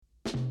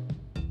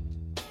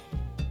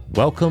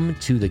Welcome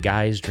to the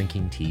Guys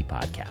Drinking Tea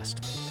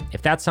podcast.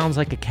 If that sounds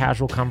like a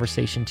casual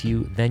conversation to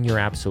you, then you're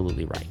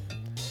absolutely right.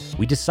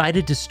 We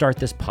decided to start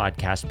this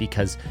podcast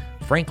because,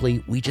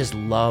 frankly, we just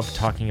love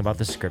talking about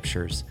the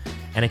scriptures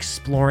and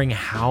exploring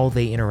how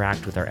they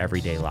interact with our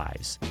everyday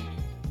lives.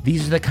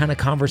 These are the kind of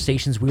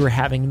conversations we were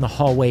having in the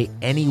hallway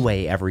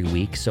anyway every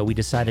week, so we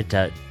decided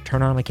to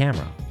turn on a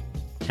camera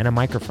and a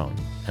microphone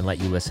and let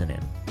you listen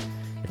in.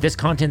 If this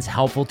content's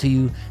helpful to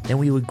you, then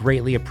we would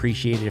greatly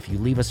appreciate it if you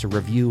leave us a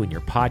review in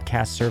your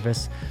podcast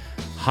service.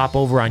 Hop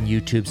over on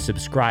YouTube,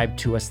 subscribe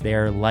to us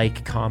there,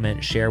 like,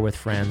 comment, share with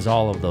friends,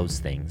 all of those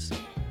things.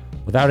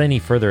 Without any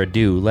further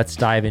ado, let's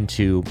dive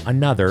into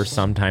another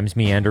sometimes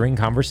meandering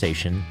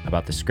conversation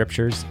about the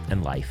scriptures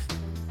and life.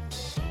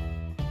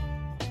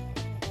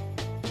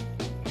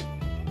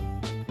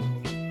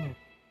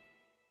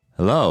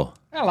 Hello.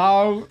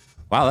 Hello.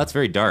 Wow, that's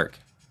very dark.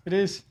 It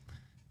is.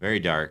 Very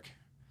dark.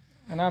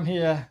 And I'm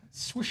here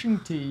swishing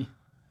tea.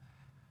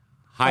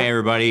 Hi,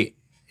 everybody.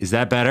 Is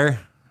that better?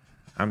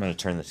 I'm going to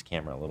turn this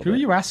camera a little bit. Who are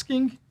you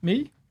asking?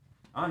 Me?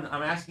 I'm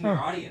asking our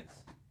audience.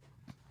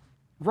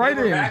 Right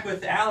We're in. back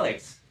with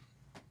Alex.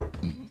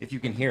 If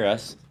you can hear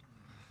us.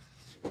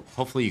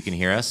 Hopefully you can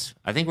hear us.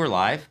 I think we're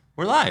live.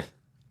 We're live.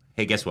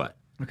 Hey, guess what?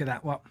 Look at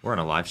that. What? We're on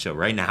a live show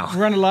right now.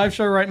 We're on a live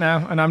show right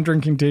now, and I'm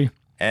drinking tea.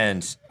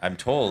 And I'm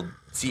told,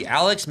 see,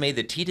 Alex made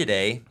the tea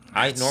today.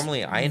 I end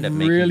up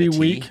making really the tea.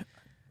 weak.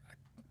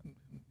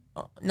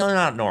 No,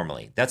 not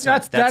normally. That's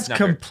That's not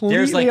completely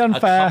There's like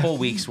unfair. a couple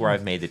weeks where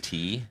I've made the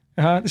tea.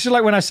 This is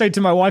like when I say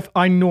to my wife,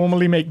 I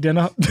normally make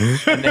dinner.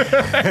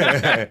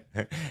 And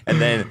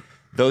then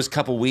those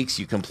couple weeks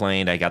you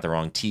complained I got the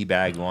wrong tea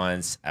bag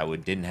once.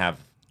 Didn't have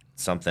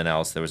something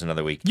else. There was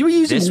another week. You were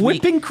using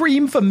whipping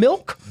cream for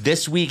milk?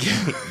 This week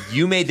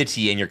you made the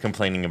tea and you're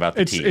complaining about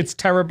the tea. It's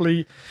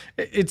terribly.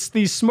 It's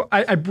these.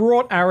 I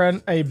brought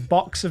Aaron a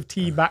box of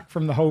tea back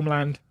from the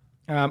homeland,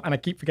 and I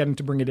keep forgetting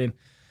to bring it in.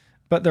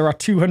 But there are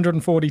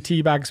 240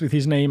 tea bags with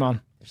his name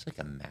on. There's like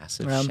a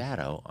massive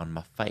shadow on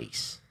my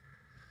face.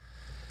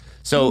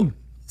 So,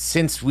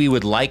 since we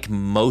would like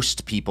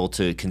most people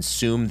to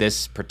consume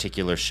this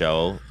particular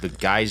show, the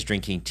Guys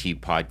Drinking Tea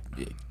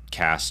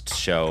podcast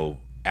show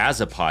as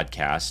a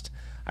podcast,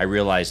 I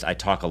realized I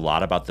talk a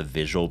lot about the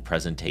visual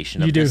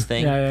presentation of this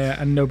thing. Yeah,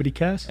 and nobody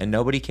cares. And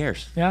nobody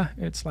cares. Yeah,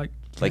 it's like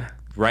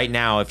right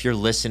now, if you're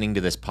listening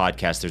to this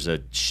podcast, there's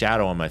a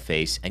shadow on my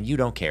face and you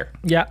don't care.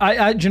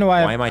 Yeah, do you know,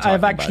 Why am I talking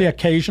I've actually about it?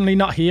 occasionally,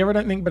 not here I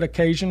don't think, but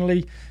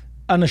occasionally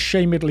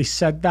unashamedly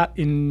said that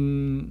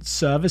in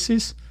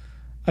services.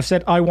 I've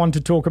said, I want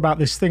to talk about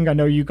this thing. I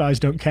know you guys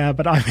don't care,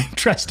 but I'm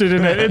interested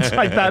in it. It's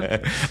like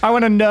that. I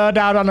want to nerd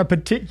out on a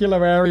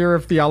particular area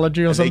of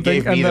theology or something. They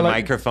gave me the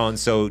like, microphone,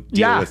 so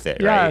deal with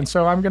it, right? Yeah, and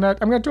so I'm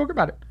gonna talk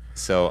about it.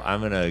 So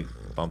I'm gonna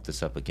bump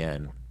this up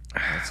again.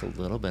 That's a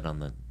little bit on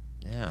the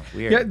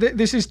weird. Yeah,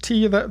 this is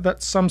tea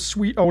that some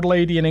sweet old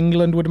lady in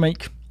England would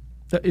make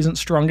that isn't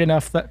strong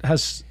enough. That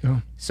has.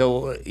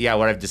 So yeah,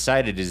 what I've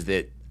decided is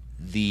that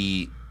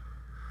the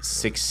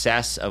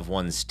success of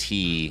one's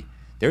tea.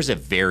 There's a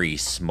very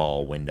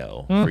small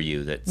window for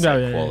you that's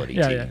quality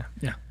tea.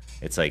 Yeah.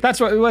 It's like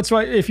that's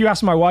why if you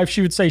ask my wife,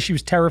 she would say she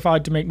was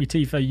terrified to make me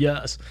tea for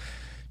years.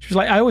 She was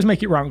like, I always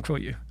make it wrong for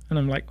you. And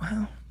I'm like,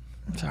 well,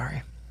 I'm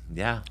sorry.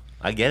 Yeah,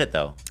 I get it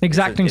though.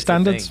 Exacting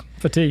standards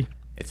for tea.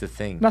 It's a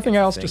thing. Nothing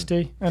else, just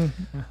tea. And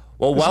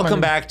well,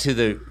 welcome back to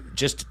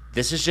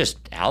this is just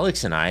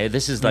Alex and I.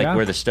 This is like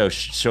where the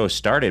show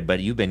started,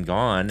 but you've been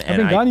gone. I've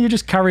been gone. You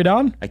just carried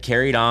on. I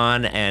carried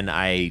on and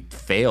I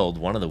failed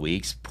one of the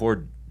weeks.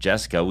 Poor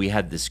Jessica, we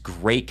had this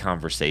great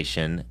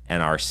conversation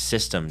and our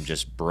system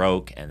just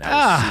broke, and that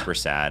was super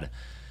sad.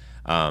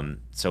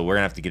 So we're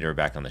gonna have to get her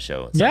back on the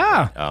show.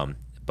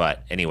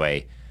 But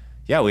anyway,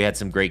 we had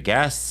some great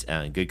guests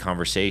and good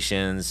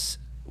conversations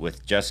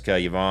with Jessica,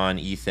 Yvonne,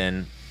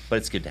 Ethan. But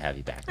it's good to have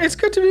you back. Man. It's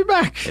good to be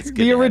back. It's good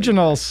the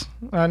originals,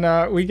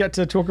 and we get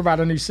to talk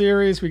about a new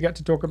series. We get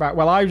to talk about.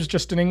 Well, I was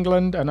just in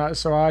England, and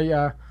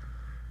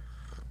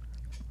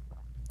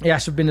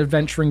Yes, I've been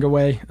adventuring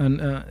away, and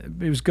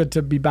it was good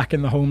to be back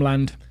in the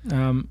homeland.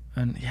 And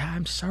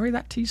I'm sorry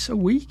that tea's so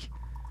weak.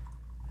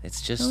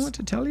 It's just. I don't know what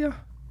to tell you.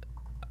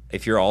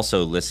 If you're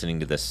also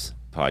listening to this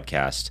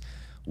podcast,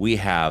 we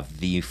have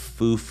the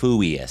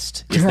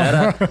foo-fooiest. Is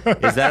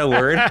that a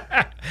word?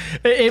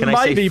 It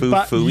might be,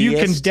 but you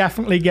can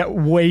definitely get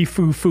way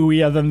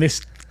foo-fooier than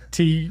this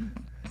tea.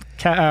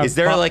 Is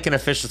there like an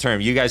official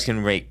term? You guys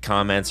can make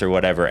comments or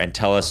whatever and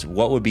tell us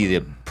what would be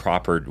the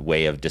proper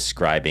way of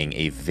describing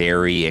a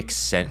very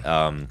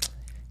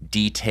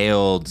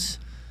detailed,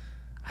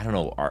 I don't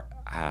know,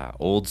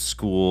 old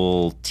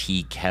school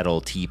tea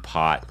kettle,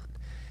 teapot,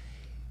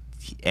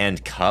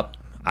 and cup.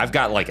 I've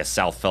got like a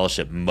South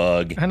Fellowship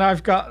mug. And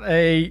I've got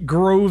a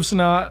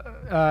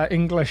Grosvenor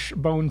English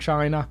bone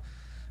china.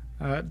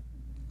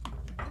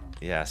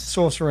 Yes.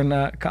 Saucer and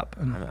cup.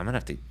 And I'm going to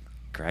have to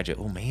graduate.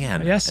 Oh,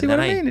 man. Yeah, see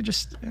what I mean? It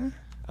just...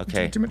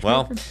 okay. Too much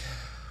well,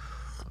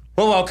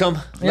 welcome.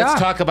 Let's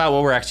talk about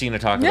what we're actually going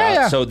to talk about.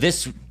 Yeah. So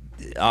this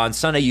on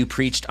Sunday you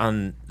preached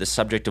on the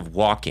subject of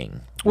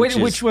walking,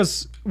 which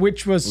was we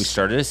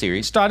started a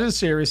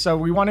series. So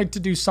we wanted to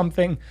do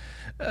something,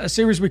 a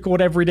series we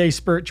called Everyday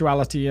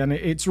Spirituality, and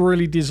it's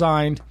really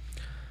designed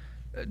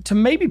to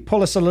maybe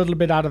pull us a little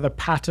bit out of the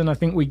pattern I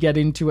think we get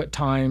into at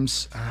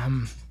times.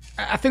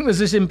 I think there's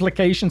this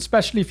implication,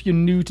 especially if you're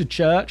new to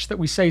church, that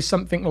we say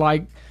something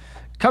like,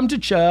 come to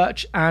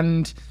church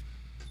and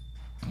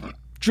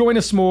join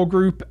a small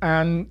group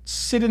and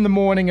sit in the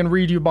morning and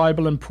read your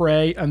Bible and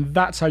pray, and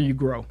that's how you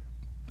grow.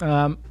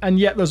 And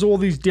yet there's all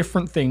these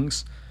different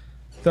things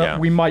that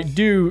we might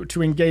do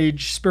to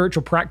engage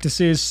spiritual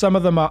practices. Some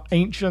of them are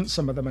ancient,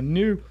 some of them are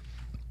new.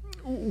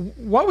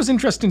 What was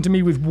interesting to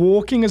me with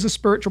walking as a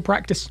spiritual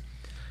practice,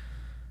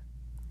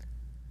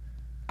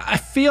 I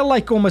feel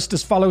like almost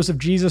as followers of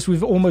Jesus,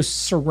 we've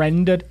almost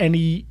surrendered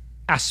any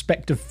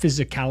aspect of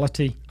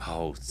physicality.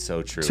 Oh,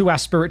 so true. To our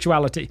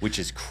spirituality. Which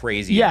is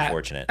crazy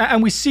unfortunate.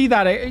 And we see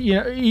that,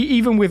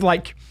 even with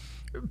like,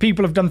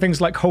 people have done things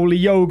like holy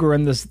yoga,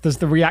 and there's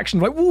the reaction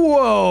like,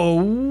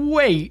 whoa,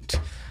 wait.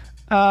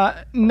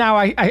 Now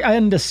I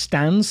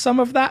understand some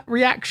of that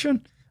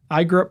reaction.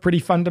 I grew up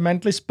pretty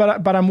fundamentalist,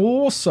 but I'm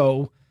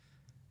also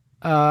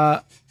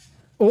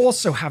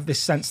have this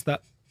sense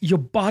that your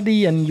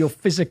body and your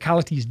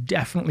physicality is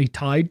definitely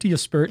tied to your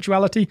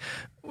spirituality.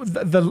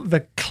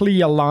 The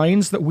clear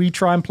lines that we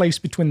try and place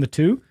between the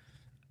two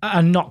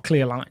are not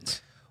clear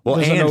lines. Well,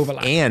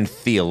 and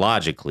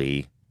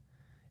theologically,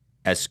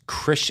 as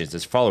Christians,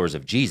 as followers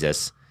of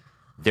Jesus,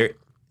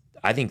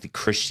 I think that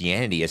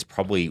Christianity is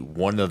probably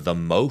one of the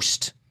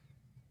most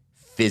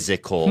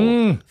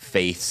physical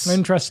faiths.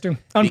 Interesting.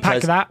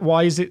 Unpack that.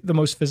 Why is it the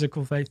most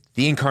physical faith?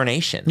 The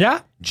incarnation.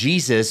 Yeah.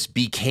 Jesus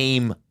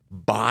became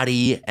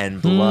body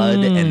and blood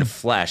and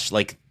flesh.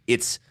 Like,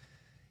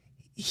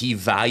 he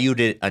valued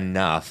it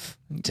enough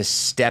to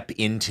step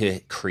into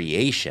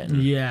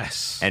creation.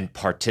 Yes. And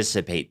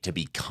participate to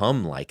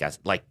become like us.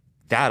 Like,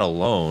 that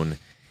alone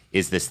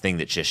is this thing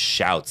that just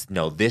shouts,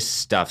 no, this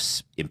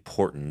stuff's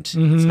important.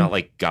 It's not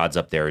like God's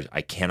up there.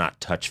 I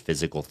cannot touch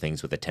physical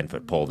things with a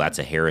 10-foot pole. That's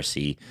a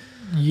heresy.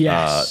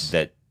 Yes.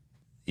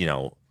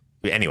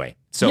 Anyway.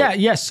 So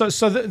yes.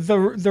 So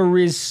there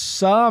is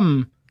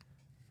some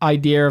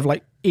idea of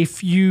like,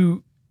 if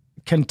you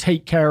can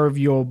take care of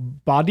your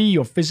body,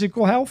 your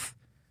physical health,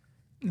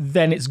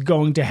 then it's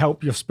going to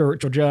help your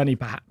spiritual journey,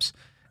 perhaps,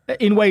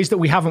 in ways that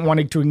we haven't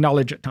wanted to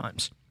acknowledge at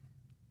times.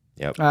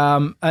 Yep.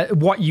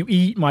 What you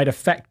eat might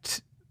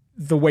affect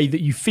the way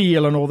that you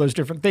feel and all those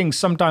different things.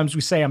 Sometimes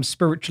we say I'm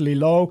spiritually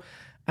low,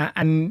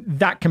 and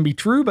that can be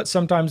true, but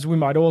sometimes we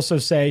might also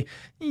say,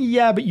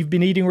 yeah, but you've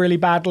been eating really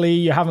badly,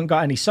 you haven't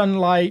got any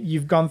sunlight,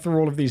 you've gone through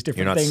all of these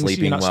different things,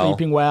 you're not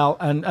sleeping well,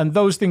 and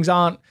those things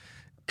aren't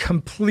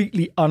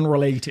completely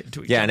unrelated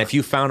to each other. Yeah, and if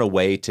you found a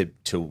way to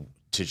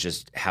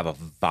just have a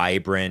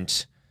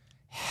vibrant,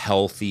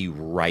 healthy,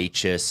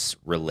 righteous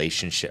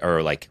relationship,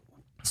 or like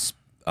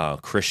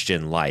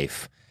Christian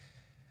life,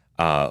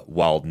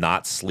 while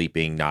not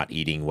sleeping, not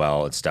eating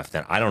well and stuff,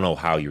 then I don't know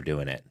how you're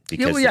doing it,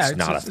 because I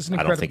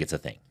don't think it's a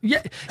thing.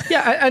 Yeah.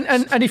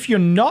 And if you're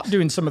not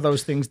doing some of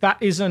those things,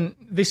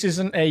 this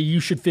isn't a, you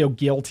should feel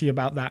guilty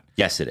about that.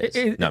 Yes, it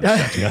is. No, I'm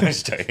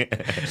just joking.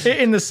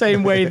 In the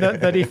same way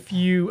that if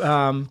you,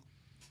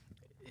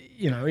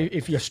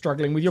 if you're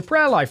struggling with your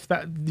prayer life,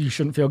 that you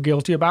shouldn't feel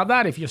guilty about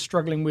that. If you're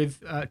struggling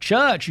with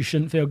church, you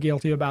shouldn't feel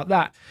guilty about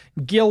that.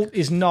 Guilt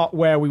is not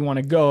where we want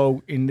to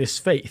go in this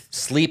faith.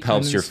 Sleep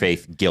helps your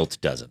faith. Guilt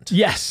doesn't.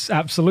 Yes,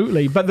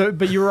 absolutely.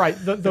 But you're right.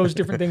 Those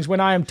different things. When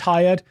I am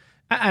tired,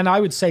 and I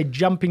would say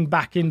jumping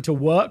back into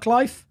work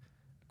life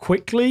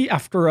quickly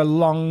after a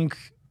long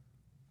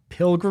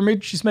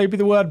pilgrimage is maybe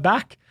the word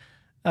back.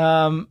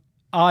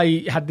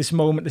 I had this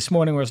moment this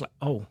morning where I was like,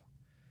 oh,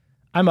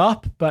 I'm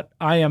up, but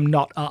I am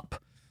not up.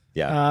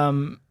 Yeah.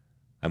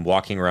 I'm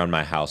walking around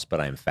my house, but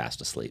I am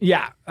fast asleep.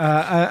 Yeah.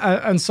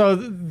 And so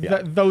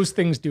those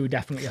things do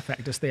definitely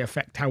affect us. They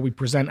affect how we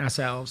present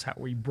ourselves, how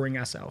we bring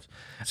ourselves.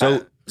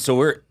 So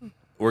we're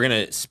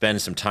going to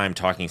spend some time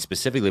talking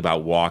specifically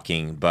about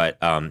walking, but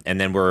and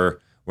then we're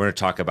going to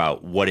talk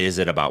about what is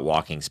it about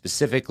walking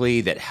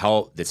specifically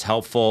that's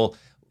helpful,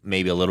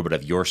 maybe a little bit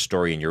of your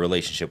story and your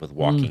relationship with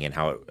walking and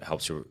how it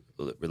helps your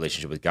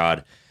relationship with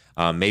God.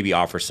 Maybe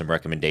offer some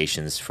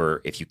recommendations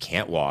for if you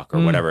can't walk or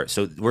whatever.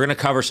 So we're going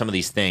to cover some of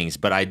these things,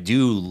 but I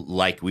do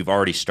like, we've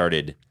already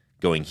started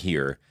going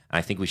here.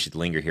 I think we should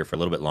linger here for a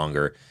little bit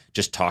longer,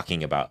 just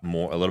talking about a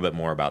little bit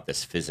more about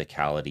this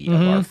physicality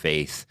of our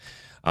faith,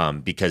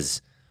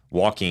 because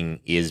walking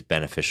is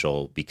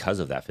beneficial because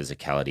of that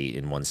physicality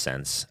in one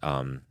sense,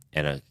 and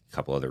a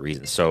couple other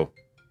reasons. So,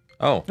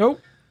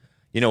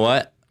 you know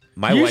what?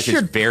 My wife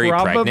is very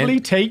pregnant. You should probably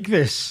take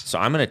this. So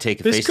I'm going to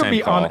take a FaceTime call. This could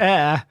be on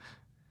air.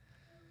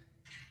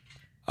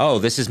 Oh,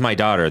 this is my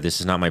daughter. This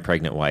is not my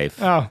pregnant wife.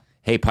 Oh.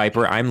 Hey,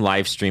 Piper, I'm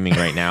live streaming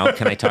right now.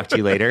 Can I talk to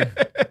you later?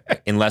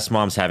 Unless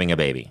mom's having a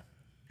baby.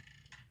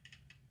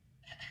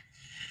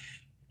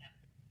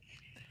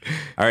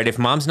 All right, if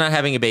mom's not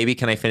having a baby,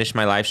 can I finish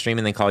my live stream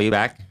and then call you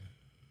back?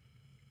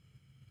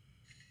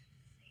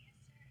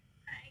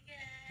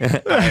 All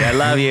right, I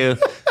love you.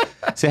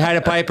 Say hi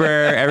to Piper,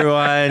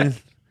 everyone.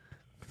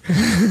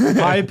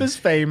 Piper's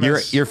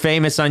famous. You're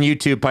famous on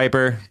YouTube,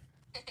 Piper.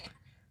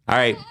 All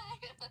right,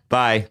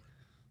 bye.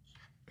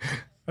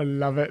 I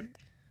love it.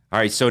 All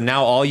right, so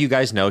now all you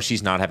guys know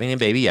she's not having a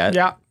baby yet.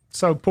 Yeah.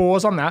 So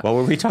pause on that. What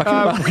were we talking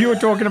about? We were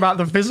talking about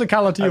the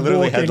physicality of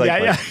walking.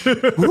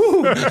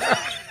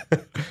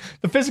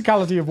 The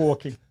physicality of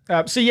walking.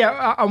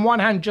 On one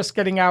hand, just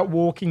getting out,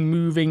 walking,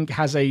 moving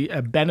has a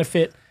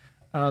benefit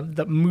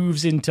that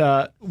moves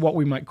into what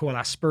we might call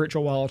our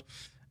spiritual world.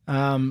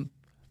 I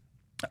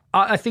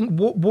think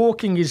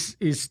walking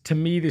is to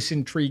me this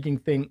intriguing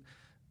thing.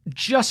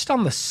 Just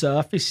on the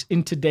surface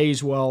in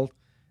today's world,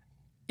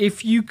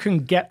 if you can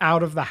get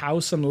out of the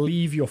house and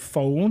leave your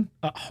phone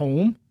at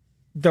home,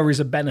 there is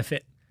a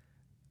benefit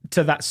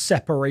to that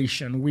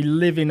separation. We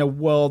live in a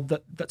world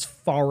that's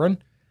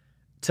foreign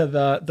to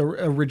the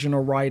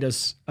original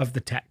writers of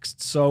the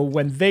text. So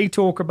when they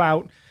talk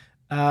about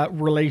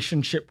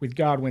relationship with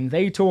God, when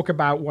they talk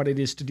about what it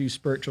is to do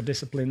spiritual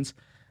disciplines,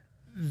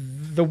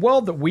 the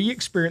world that we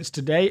experience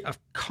today of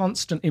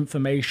constant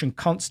information,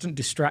 constant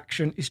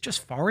distraction is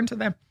just foreign to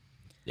them.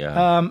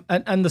 Yeah.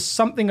 And there's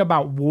something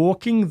about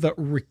walking that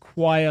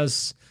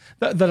requires,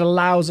 that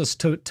allows us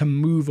to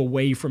move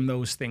away from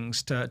those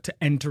things, to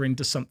enter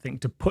into something,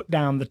 to put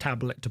down the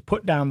tablet, to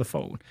put down the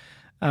phone,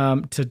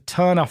 to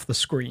turn off the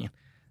screen,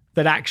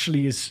 that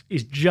actually is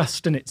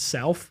just in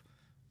itself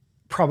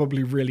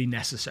probably really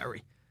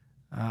necessary.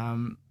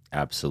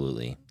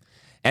 Absolutely.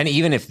 And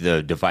even if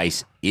the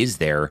device is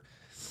there,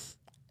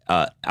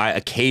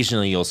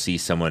 occasionally you'll see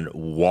someone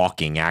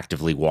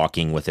actively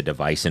walking with a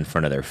device in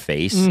front of their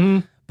face,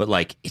 but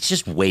like it's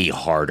just way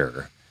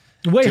harder.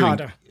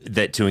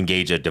 To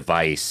engage a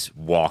device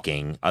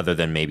walking, other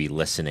than maybe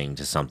listening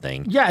to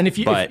something. Yeah, and if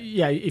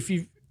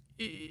you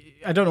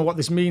I don't know what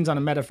this means on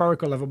a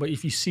metaphorical level, but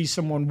if you see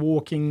someone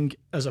walking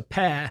as a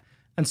pair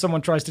and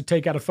someone tries to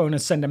take out a phone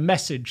and send a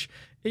message,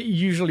 it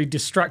usually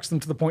distracts them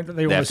to the point that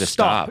they almost have to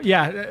stop.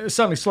 Yeah, it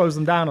certainly slows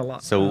them down a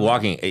lot. So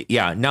walking,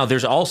 yeah. Now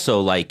there's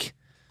also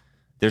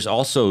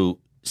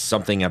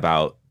something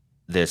about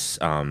this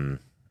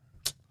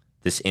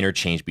this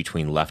interchange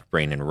between left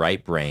brain and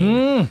right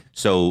brain.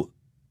 So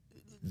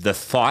the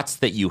thoughts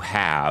that you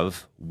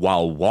have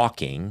while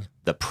walking,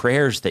 the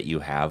prayers that you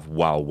have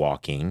while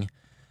walking,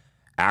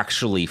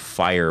 actually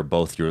fire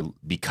both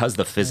because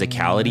the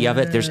physicality of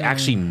it, there's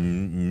actually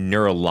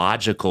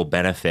neurological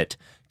benefit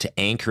to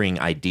anchoring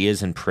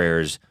ideas and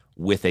prayers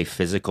with a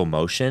physical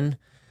motion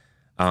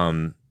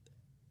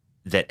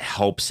that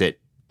helps it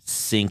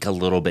sink a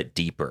little bit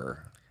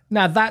deeper.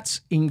 Now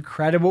that's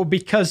incredible,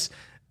 because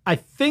I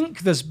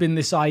think there's been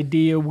this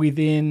idea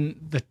within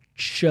the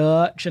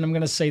church, and I'm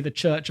going to say the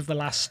church of the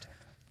last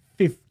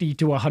 50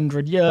 to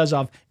 100 years,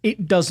 of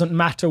it doesn't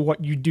matter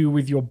what you do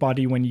with your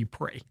body when you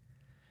pray.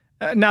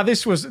 Now,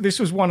 this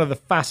was one of the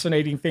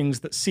fascinating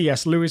things that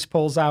C.S. Lewis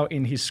pulls out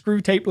in his Screw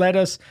Tape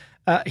Letters.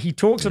 He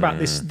talks about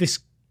this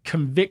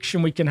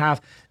conviction we can have.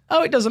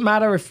 Oh, it doesn't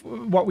matter if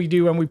what we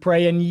do when we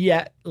pray, and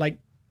yet, like,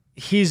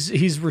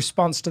 his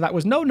response to that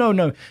was,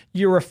 no.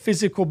 You're a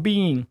physical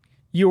being.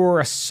 You're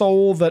a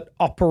soul that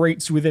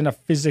operates within a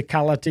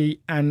physicality,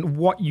 and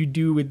what you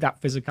do with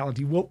that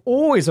physicality will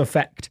always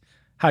affect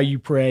how you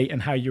pray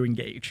and how you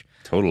engage.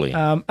 Totally.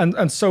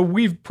 And so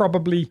we've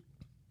probably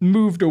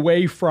moved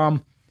away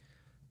from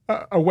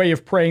a way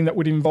of praying that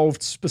would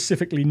involve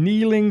specifically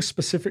kneeling,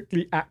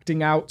 specifically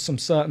acting out some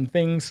certain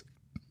things.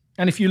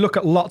 And if you look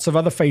at lots of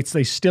other faiths,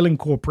 they still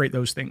incorporate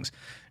those things.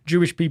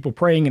 Jewish people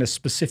praying in a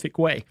specific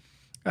way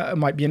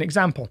might be an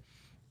example.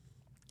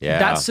 Yeah.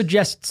 That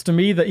suggests to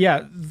me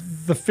that,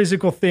 the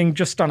physical thing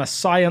just on a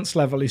science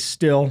level is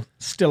still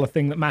a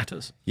thing that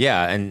matters.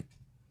 Yeah, and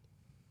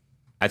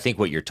I think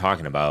what you're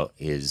talking about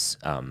is,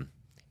 and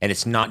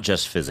it's not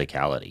just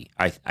physicality.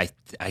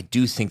 I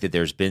do think that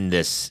there's been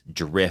this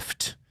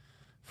drift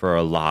for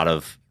a lot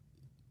of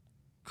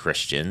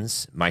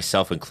Christians,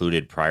 myself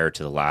included, prior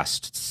to the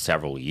last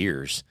several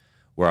years,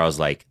 where I was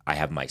like, I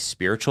have my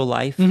spiritual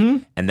life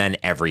and then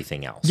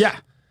everything else. Yeah.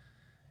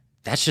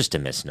 That's just a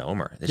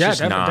misnomer. That's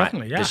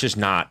definitely. That's just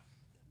not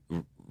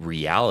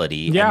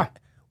reality. Yeah. And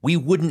we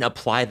wouldn't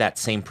apply that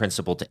same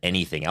principle to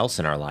anything else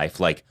in our life.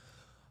 Like,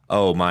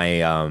 oh,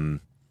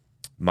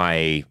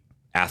 my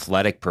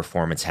athletic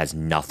performance has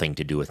nothing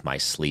to do with my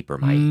sleep or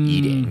my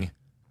eating.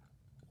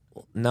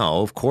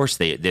 No, of course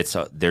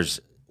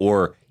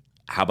or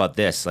how about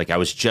this? Like I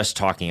was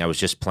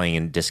just playing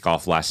in disc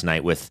golf last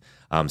night with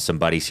some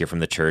buddies here from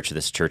the church,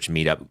 this church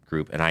meetup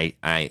group. And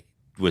I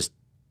was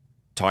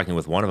talking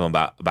with one of them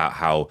about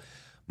how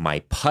my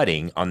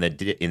putting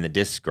in the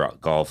disc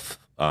golf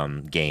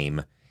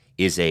game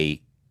is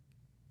a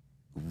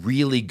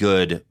really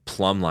good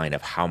plumb line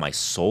of how my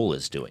soul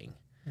is doing.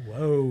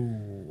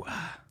 Whoa.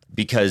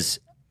 Because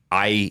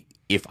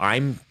if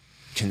I'm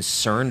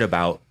concerned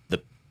about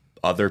the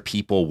other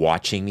people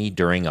watching me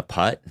during a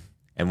putt,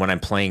 and when I'm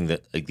playing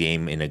a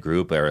game in a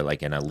group or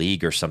like in a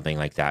league or something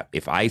like that,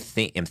 if I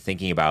am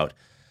thinking about,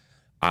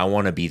 I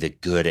want to be the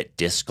good at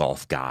disc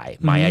golf guy,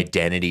 my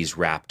identity's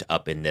wrapped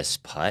up in this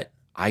putt,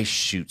 I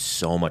shoot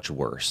so much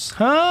worse.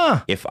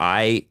 Huh. If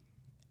I,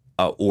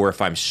 or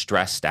if I'm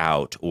stressed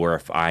out, or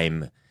if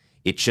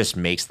it just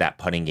makes that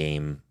putting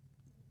game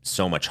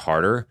so much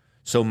harder.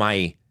 So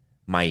my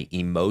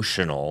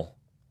emotional,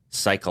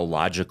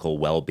 psychological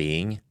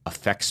well-being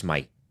affects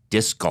my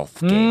disc golf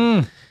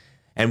game.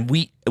 And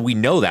we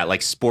know that,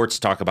 like, sports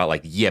talk about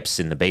like yips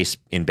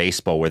in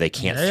baseball where they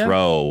can't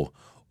throw,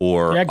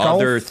 or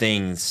other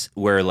things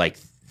where like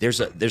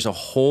there's a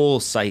whole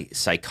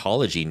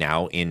psychology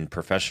now in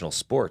professional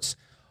sports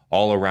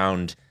all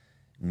around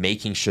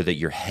making sure that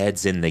your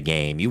head's in the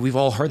game. We've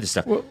all heard this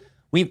stuff. Well,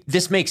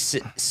 this makes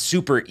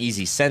super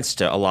easy sense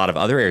to a lot of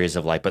other areas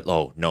of life, but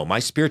no, my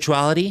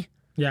spirituality,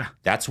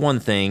 that's one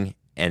thing,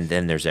 and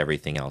then there's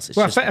everything else.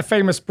 A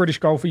famous British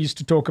golfer used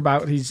to talk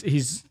about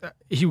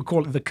he would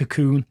call it the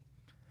cocoon.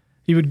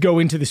 He would go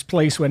into this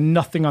place where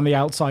nothing on the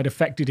outside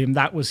affected him.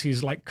 That was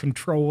his like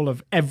control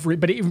of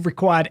but it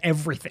required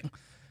everything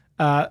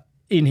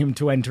in him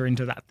to enter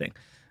into that thing.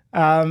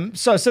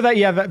 So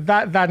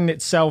that in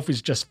itself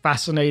is just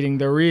fascinating.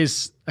 There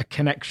is a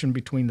connection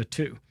between the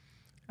two.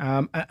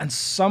 And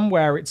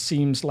somewhere it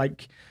seems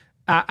like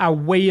our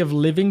way of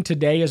living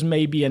today has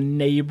maybe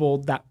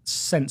enabled that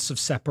sense of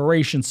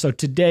separation. So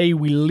today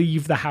we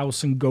leave the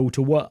house and go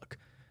to work.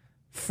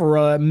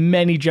 For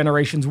many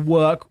generations,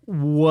 work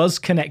was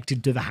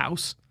connected to the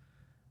house,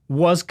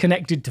 was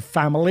connected to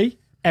family.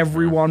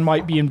 Everyone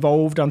might be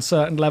involved on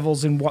certain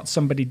levels in what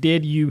somebody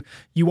did. You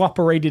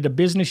operated a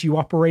business, you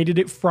operated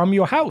it from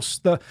your house.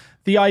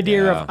 The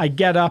idea of I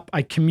get up,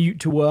 I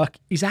commute to work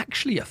is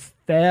actually a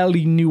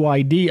fairly new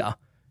idea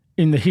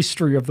in the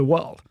history of the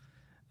world.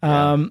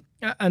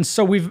 And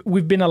so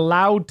we've been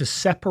allowed to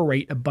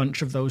separate a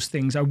bunch of those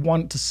things. I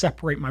want to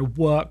separate my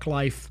work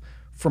life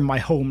from my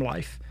home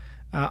life.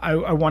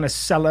 I want to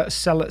separate.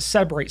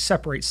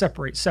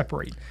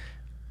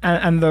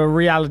 And the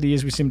reality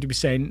is we seem to be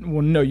saying,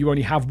 well, no, you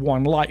only have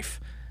one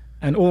life.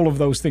 And all of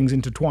those things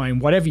intertwine,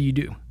 whatever you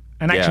do.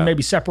 And actually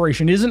maybe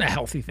separation isn't a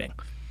healthy thing.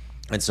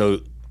 And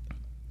so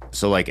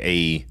like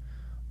a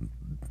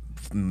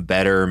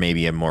better,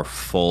 maybe a more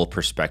full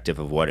perspective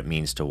of what it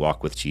means to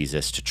walk with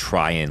Jesus, to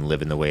try and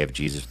live in the way of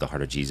Jesus, the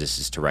heart of Jesus,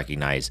 is to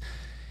recognize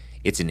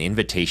it's an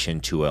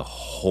invitation to a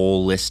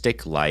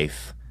holistic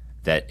life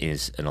that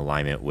is in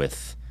alignment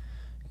with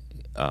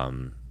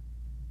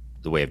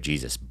the way of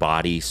Jesus.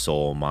 Body,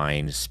 soul,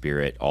 mind,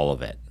 spirit, all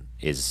of it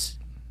is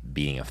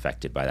being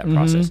affected by that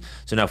process.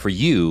 So now for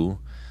you,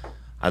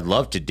 I'd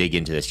love to dig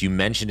into this. You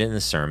mentioned it in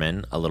the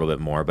sermon a little bit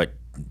more, but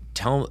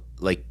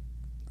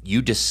you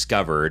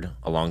discovered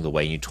along the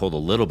way, and you told a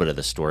little bit of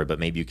the story, but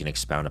maybe you can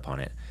expound upon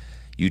it.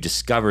 You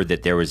discovered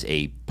that there was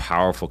a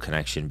powerful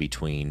connection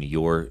between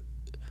your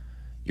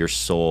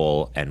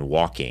soul and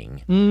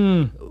walking.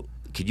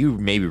 Could you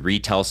maybe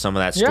retell some of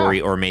that story,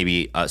 or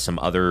maybe some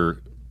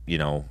other,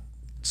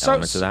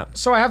 elements of that?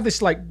 So I have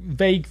this like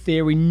vague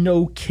theory: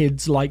 no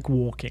kids like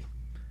walking,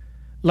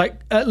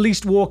 like at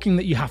least walking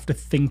that you have to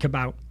think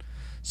about.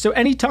 So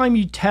anytime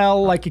you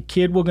tell like a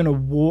kid we're going to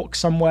walk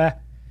somewhere,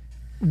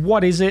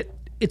 what is it?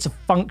 It's a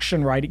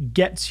function, right? It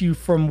gets you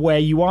from where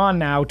you are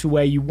now to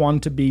where you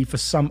want to be for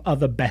some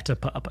other better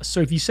purpose. So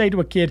if you say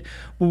to a kid,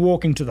 we're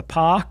walking to the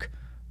park,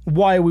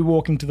 why are we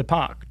walking to the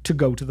park? To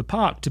go to the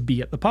park, to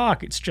be at the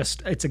park.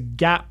 It's a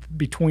gap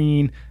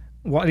between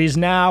what is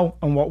now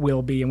and what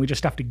will be, and we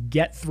just have to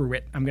get through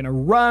it. I'm going to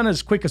run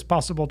as quick as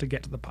possible to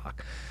get to the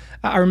park.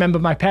 I remember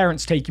my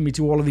parents taking me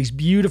to all of these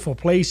beautiful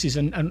places,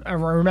 and I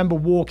remember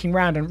walking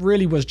around, and it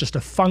really was just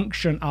a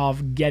function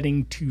of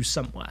getting to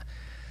somewhere.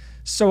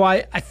 So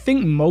I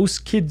think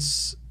most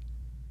kids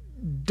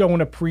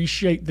don't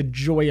appreciate the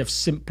joy of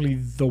simply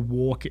the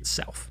walk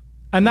itself.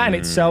 And that in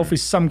itself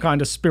is some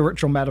kind of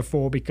spiritual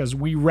metaphor, because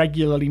we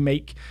regularly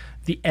make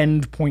the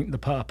end point the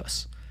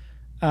purpose.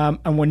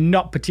 And we're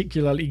not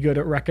particularly good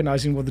at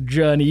recognizing, well, the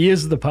journey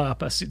is the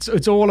purpose.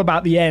 It's all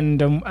about the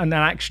end, and then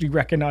actually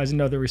recognizing,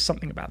 no, there is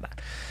something about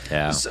that.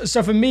 Yeah.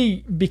 So for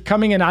me,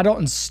 becoming an adult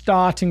and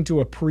starting to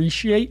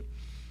appreciate,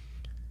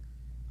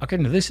 okay,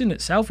 now this in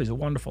itself is a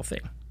wonderful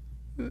thing.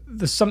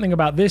 There's something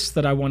about this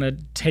that I want to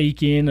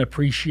take in,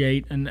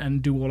 appreciate,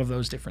 and do all of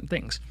those different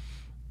things.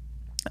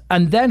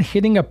 And then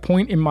hitting a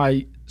point in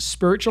my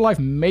spiritual life,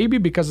 maybe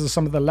because of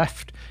some of the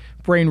left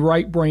brain,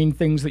 right brain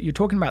things that you're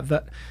talking about,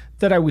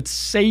 that I would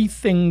say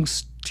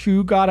things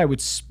to God, I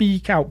would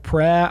speak out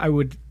prayer, I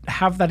would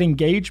have that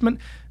engagement,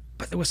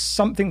 but there was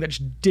something that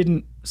just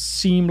didn't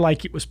seem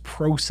like it was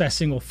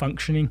processing or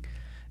functioning.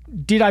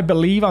 Did I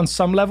believe on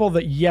some level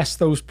that yes,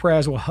 those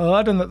prayers were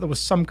heard and that there was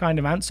some kind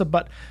of answer,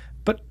 but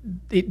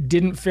it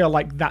didn't feel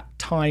like that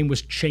time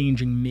was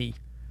changing me.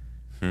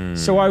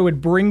 So I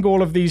would bring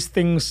all of these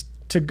things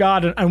to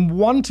God and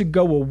want to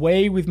go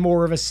away with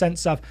more of a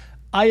sense of,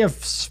 I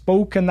have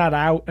spoken that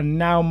out, and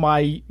now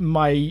my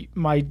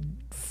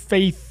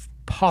faith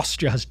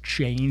posture has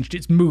changed.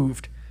 It's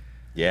moved.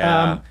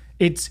 Yeah.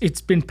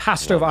 It's been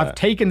passed over. I've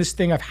taken this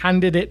thing, I've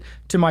handed it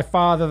to my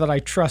Father that I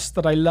trust,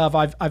 that I love.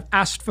 I've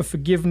asked for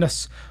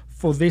forgiveness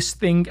for this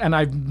thing, and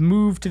I've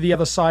moved to the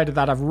other side of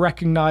that. I've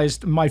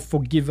recognized my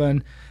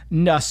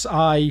forgivenness.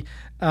 I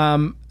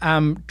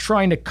am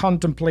trying to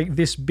contemplate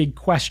this big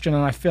question,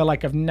 and I feel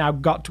like I've now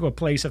got to a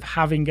place of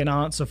having an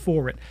answer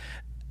for it.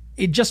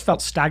 It just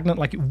felt stagnant,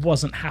 like it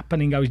wasn't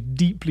happening. I was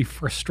deeply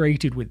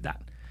frustrated with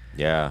that.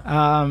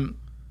 Yeah.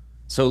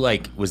 So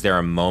like, was there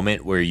a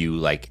moment where you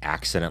like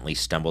accidentally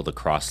stumbled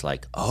across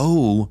like,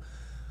 oh,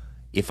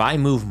 if I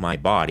move my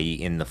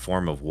body in the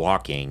form of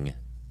walking,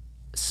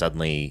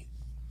 suddenly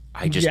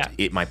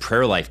my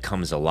prayer life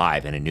comes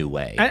alive in a new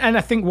way. And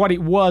I think what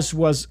it was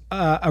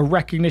a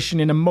recognition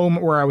in a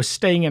moment where I was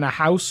staying in a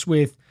house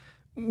with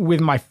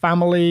my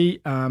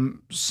family,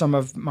 some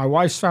of my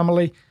wife's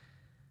family,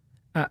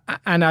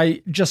 and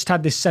I just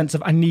had this sense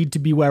of I need to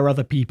be where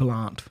other people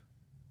aren't.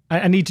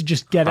 I need to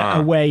just get it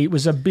away. It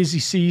was a busy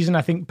season.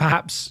 I think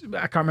perhaps,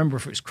 I can't remember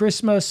if it was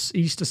Christmas,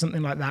 Easter,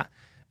 something like that.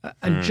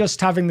 And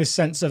just having this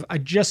sense of I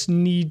just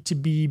need to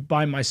be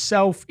by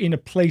myself in a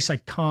place I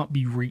can't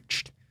be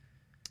reached.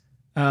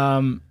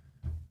 Wow.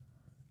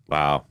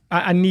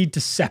 I need to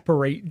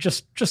separate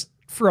just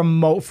for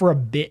a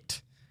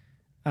bit.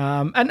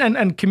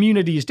 And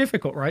community is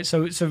difficult, right?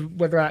 So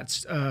whether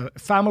that's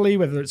family,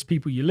 whether it's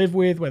people you live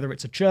with, whether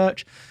it's a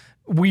church,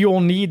 we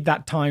all need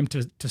that time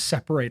to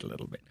separate a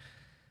little bit.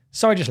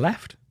 So I just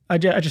left. I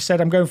just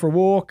said, I'm going for a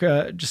walk,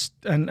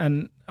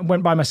 and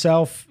went by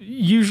myself.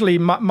 Usually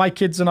my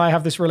kids and I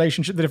have this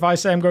relationship that if I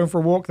say I'm going for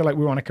a walk, they're like,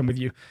 we want to come with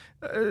you.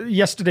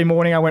 Yesterday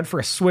morning, I went for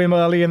a swim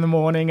early in the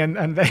morning,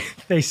 and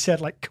they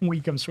said, like, can we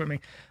come swimming?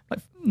 Like,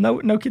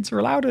 no kids are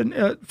allowed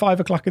at 5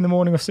 o'clock in the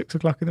morning or 6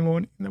 o'clock in the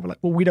morning. And they were like,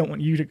 well, we don't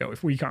want you to go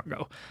if we can't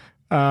go.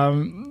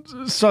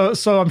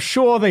 So I'm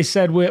sure they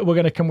said, we're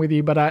going to come with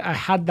you, but I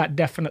had that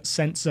definite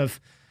sense of,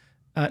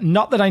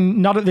 not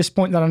at this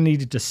point that I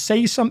needed to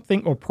say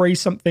something or pray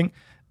something.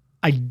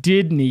 I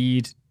did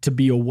need to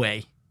be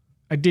away.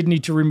 I did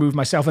need to remove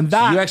myself. And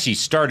that, so you actually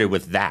started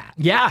with that.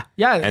 Yeah,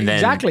 and then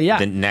exactly, yeah.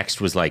 The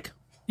next was like...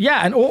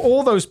 Yeah, and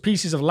all those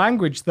pieces of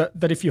language that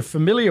if you're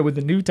familiar with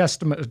the New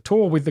Testament at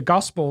all, with the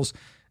Gospels,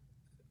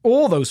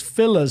 all those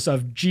fillers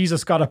of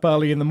Jesus got up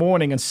early in the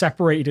morning and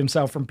separated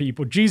himself from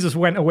people. Jesus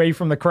went away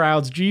from the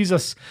crowds.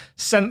 Jesus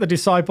sent the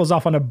disciples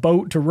off on a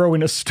boat to row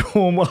in a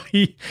storm while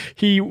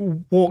he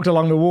walked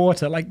along the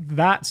water. Like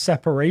that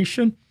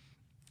separation,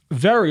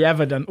 very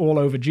evident all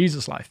over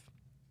Jesus' life.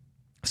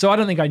 So I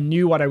don't think I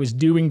knew what I was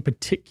doing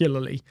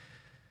particularly.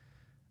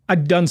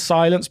 I'd done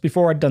silence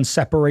before, I'd done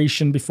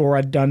separation before,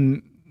 I'd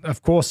done,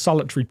 of course,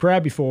 solitary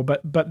prayer before,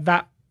 but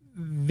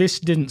this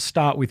didn't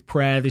start with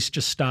prayer. This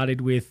just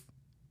started with,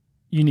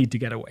 you need to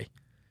get away.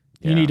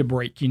 You need a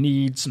break. You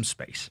need some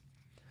space.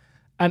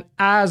 And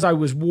as I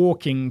was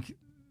walking,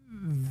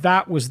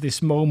 that was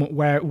this moment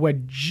where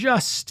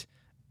just,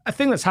 a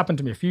thing that's happened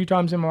to me a few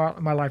times in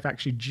my life,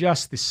 actually,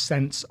 just this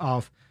sense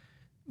of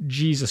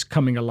Jesus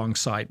coming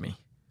alongside me.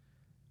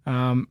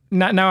 Now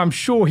I'm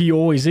sure he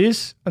always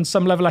is. On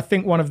some level, I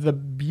think one of the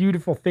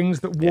beautiful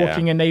things that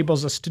walking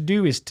enables us to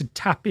do is to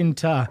tap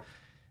into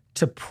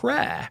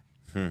prayer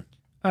in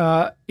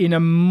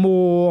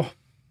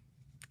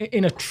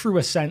a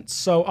truer sense.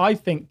 So I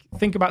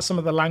think about some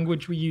of the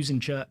language we use in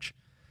church.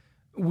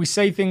 We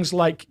say things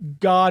like,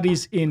 God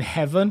is in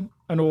heaven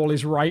and all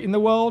is right in the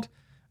world.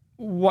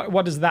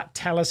 What does that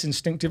tell us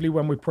instinctively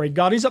when we pray?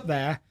 God is up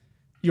there.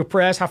 Your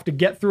prayers have to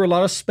get through a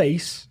lot of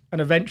space, and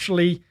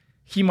eventually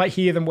he might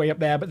hear them way up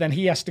there, but then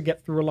he has to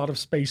get through a lot of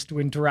space to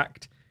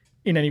interact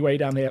in any way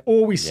down here.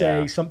 Or we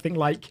say something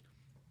like,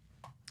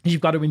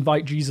 you've got to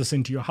invite Jesus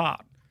into your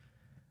heart.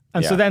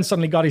 And so then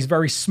suddenly God is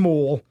very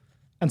small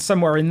and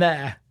somewhere in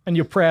there, and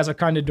your prayers are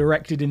kind of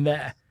directed in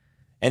there.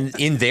 And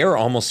in there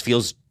almost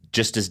feels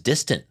just as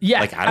distant.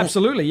 Yeah, like,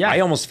 absolutely, yeah. I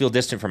almost feel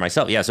distant from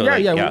myself. Yeah, so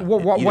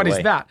what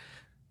is that?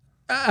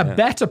 A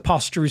better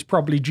posture is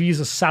probably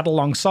Jesus sat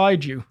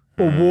alongside you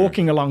or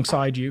walking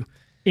alongside you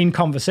in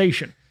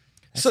conversation.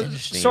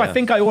 So I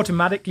think I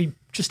automatically,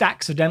 just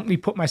accidentally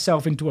put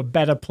myself into a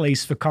better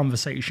place for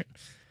conversation.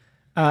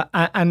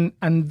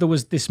 And there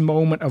was this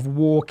moment of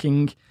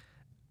walking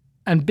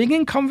and being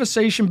in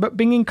conversation, but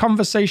being in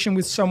conversation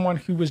with someone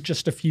who was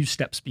just a few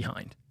steps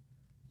behind.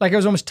 Like I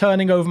was almost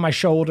turning over my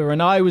shoulder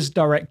and I was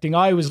directing,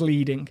 I was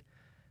leading.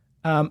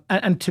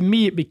 And to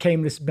me, it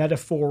became this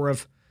metaphor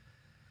of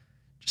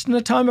just in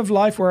a time of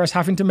life where I was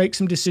having to make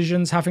some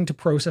decisions, having to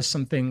process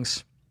some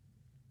things,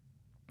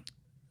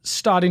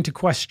 starting to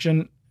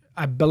question,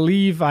 I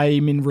believe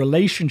I'm in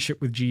relationship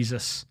with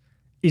Jesus.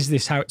 Is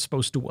this how it's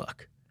supposed to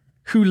work?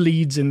 Who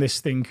leads in this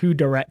thing? Who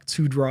directs?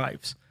 Who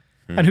drives?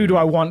 And who do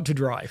I want to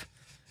drive?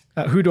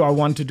 Who do I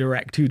want to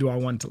direct? Who do I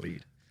want to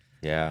lead?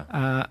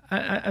 Yeah.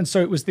 And so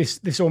it was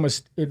this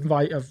almost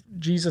invite of,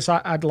 Jesus,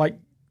 I'd like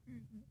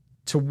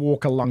to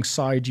walk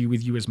alongside you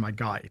with you as my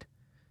guide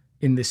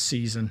in this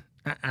season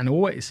and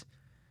always.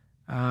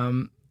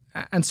 And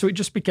so it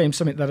just became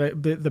something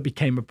that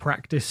became a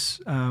practice.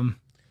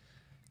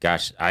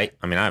 Gosh, I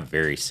mean, I have a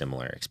very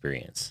similar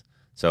experience.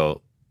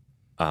 So,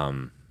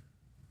 yeah,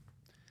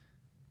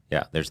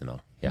 there's the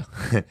note. Yeah.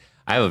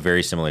 I have a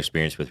very similar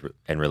experience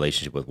and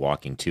relationship with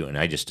walking too. And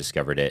I just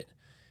discovered it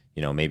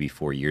maybe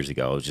 4 years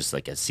ago. It was just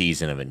like a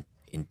season of an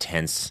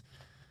intense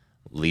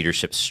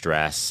leadership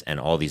stress and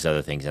all these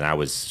other things. And I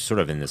was sort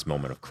of in this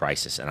moment of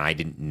crisis and I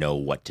didn't know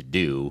what to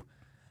do.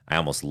 I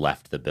almost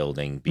left the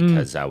building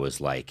because I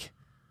was like,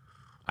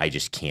 I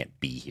just can't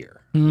be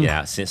here.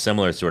 Yeah,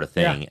 similar sort of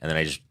thing. Yeah. And then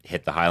I just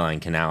hit the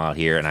Highline Canal out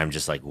here and I'm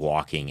just like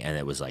walking and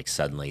it was like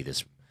suddenly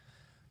this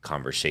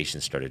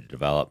conversation started to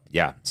develop.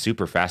 Yeah,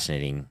 super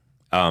fascinating.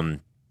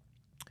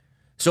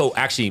 So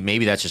actually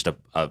maybe that's just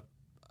a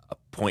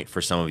point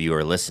for some of you who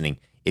are listening.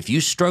 If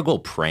you struggle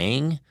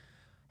praying,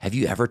 have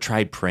you ever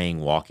tried praying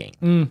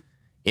walking?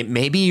 It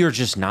maybe you're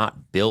just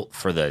not built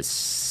for the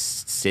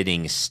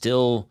sitting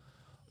still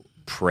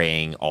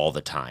praying all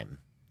the time.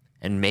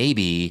 And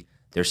maybe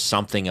there's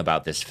something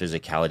about this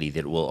physicality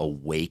that will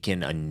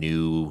awaken a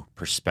new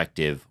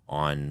perspective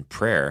on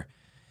prayer.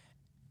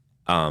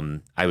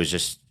 I was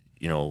just,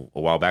 a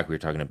while back, we were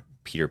talking to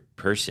Peter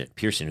Pearson,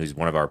 who's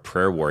one of our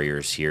prayer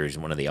warriors here. He's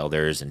one of the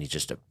elders, and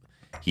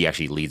he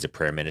actually leads a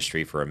prayer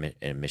ministry for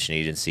a mission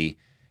agency.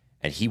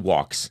 And he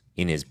walks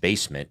in his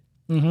basement.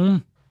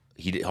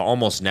 He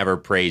almost never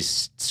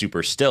prays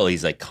super still.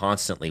 He's like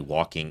constantly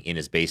walking in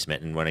his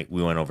basement. And when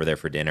we went over there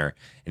for dinner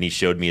and he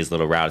showed me his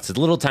little route, it's a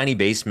little tiny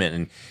basement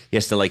and he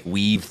has to like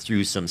weave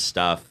through some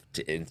stuff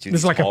through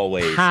these like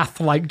hallways. A path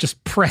like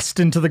just pressed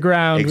into the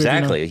ground.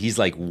 Exactly. He's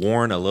like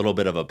worn a little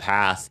bit of a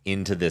path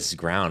into this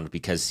ground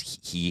because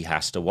he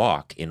has to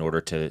walk in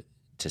order to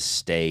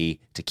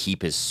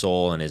keep his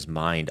soul and his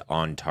mind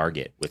on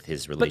target with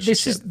his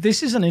relationship. But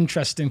this is an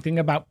interesting thing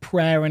about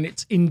prayer and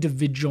its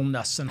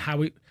individualness and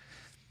how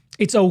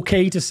it's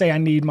okay to say I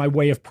need my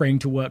way of praying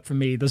to work for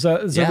me. There's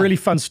a really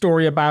fun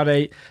story about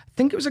I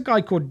think it was a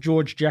guy called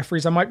George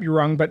Jeffreys. I might be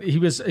wrong, but he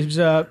was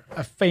a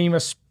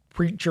famous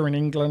preacher in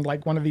England,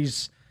 like one of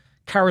these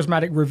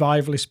charismatic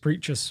revivalist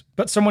preachers,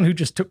 but someone who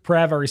just took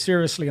prayer very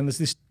seriously. And there's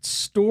this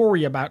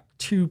story about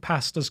two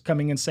pastors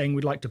coming and saying,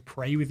 we'd like to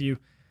pray with you.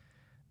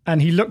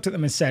 And he looked at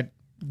them and said,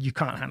 you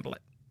can't handle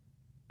it.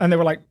 And they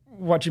were like,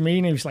 what do you mean?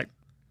 And he was like,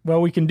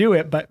 well, we can do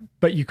it,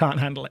 but you can't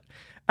handle it.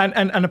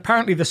 And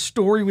apparently the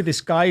story with this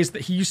guy is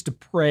that he used to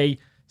pray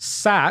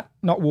sat,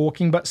 not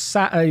walking, but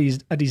sat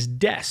at his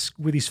desk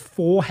with his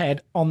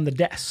forehead on the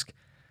desk.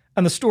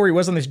 And the story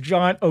was on this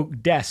giant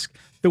oak desk,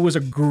 there was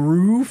a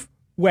groove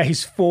where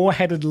his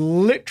forehead had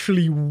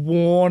literally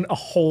worn a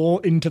hole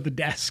into the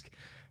desk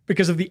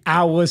because of the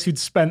hours he'd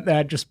spent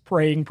there just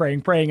praying.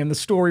 And the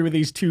story with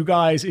these two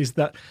guys is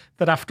that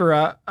after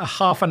a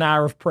half an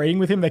hour of praying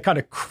with him, they kind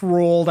of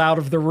crawled out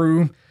of the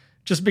room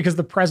just because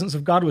the presence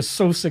of God was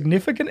so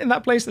significant in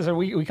that place. They said,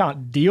 we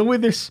can't deal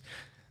with this.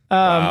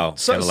 Wow,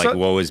 kind of like,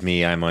 woe is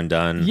me, I'm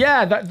undone.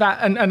 Yeah,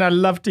 and I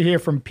love to hear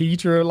from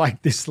Peter,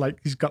 like this, like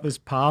he's got this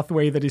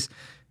pathway that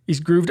he's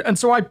grooved. And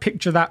so I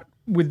picture that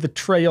with the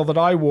trail that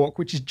I walk,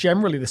 which is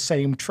generally the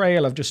same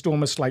trail of just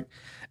almost like,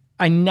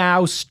 I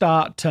now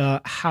start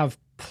to have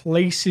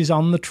places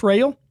on the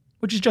trail,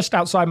 which is just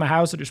outside my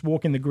house. I just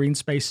walk in the green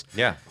space.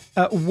 Yeah.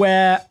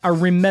 Where I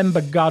remember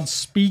God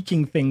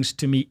speaking things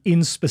to me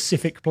in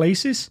specific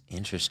places.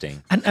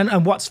 Interesting.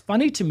 And what's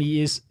funny to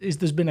me is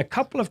there's been a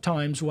couple of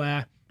times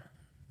where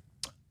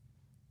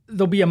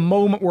there'll be a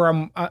moment where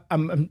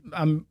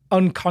I'm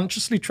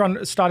unconsciously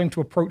starting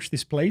to approach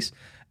this place,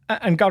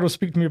 and God will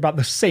speak to me about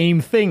the same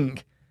thing,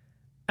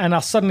 and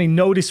I'll suddenly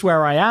notice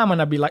where I am,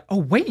 and I'll be like, oh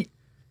wait,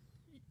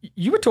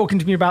 you were talking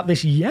to me about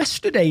this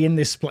yesterday in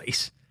this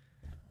place.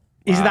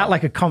 Is that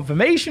like a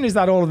confirmation? Is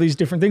that all of these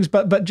different things?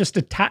 But just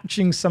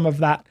attaching some of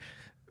that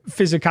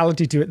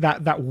physicality to it,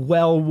 that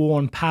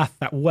well-worn path,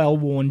 that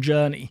well-worn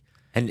journey.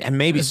 And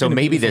maybe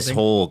this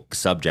whole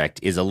subject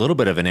is a little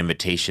bit of an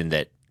invitation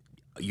that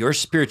your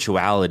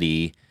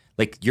spirituality,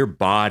 like your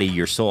body,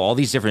 your soul, all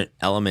these different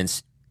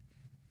elements,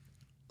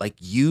 like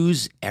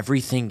use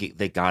everything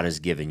that God has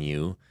given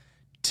you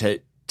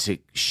to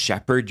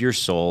shepherd your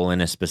soul in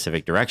a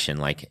specific direction,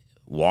 like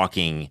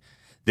walking,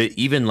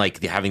 even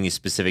like having these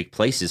specific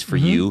places for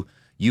you,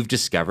 you've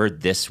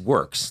discovered this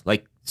works.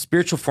 Like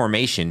spiritual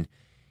formation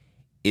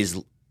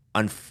is,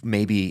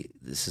 maybe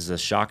this is a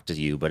shock to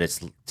you, but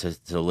it's to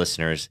the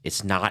listeners,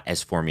 it's not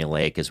as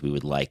formulaic as we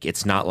would like.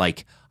 It's not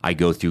like I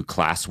go through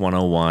class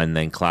 101,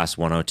 then class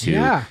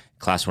 102,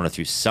 class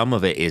 103. Some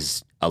of it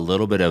is a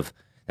little bit of,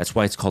 that's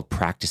why it's called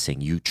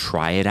practicing. You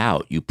try it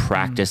out. You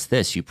practice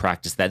this, you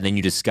practice that, and then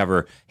you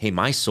discover, hey,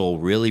 my soul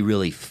really,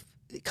 really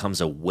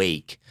comes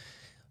awake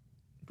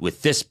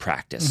with this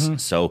practice.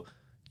 So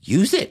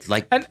use it.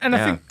 Like, and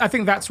I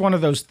think that's one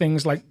of those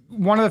things, like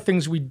one of the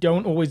things we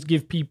don't always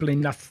give people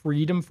enough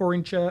freedom for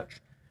in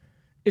church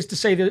is to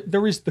say that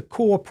there is the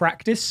core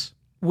practice,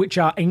 which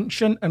are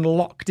ancient and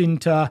locked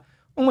into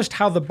almost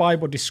how the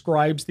Bible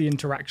describes the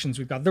interactions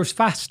with God. There's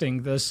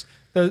fasting,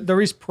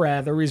 there is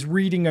prayer, there is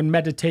reading and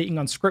meditating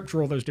on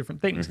scripture, all those different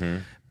things.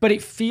 But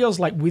it feels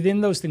like within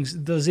those things,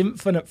 there's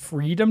infinite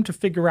freedom to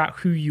figure out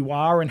who you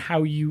are and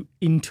how you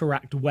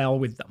interact well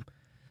with them.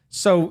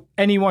 So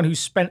anyone who's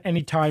spent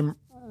any time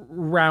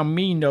around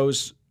me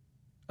knows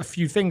a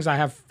few things. I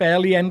have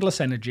fairly endless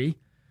energy.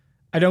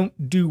 I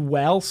don't do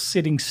well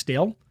sitting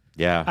still.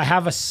 Yeah. I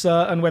have a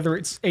certain, whether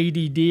it's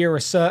ADD or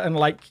a certain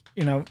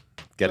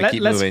Gotta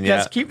keep moving.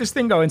 Let's keep this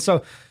thing going.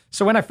 So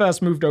when I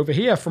first moved over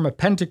here from a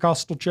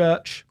Pentecostal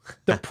church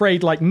that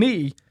prayed like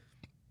me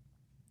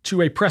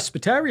to a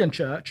Presbyterian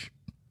church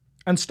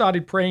and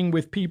started praying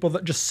with people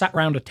that just sat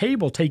around a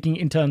table taking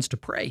it in turns to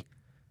pray,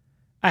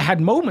 I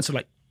had moments of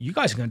like, you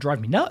guys are going to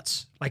drive me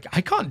nuts. Like, I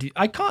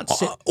can't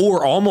sit.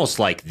 Or almost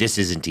like, this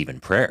isn't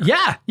even prayer.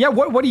 Yeah.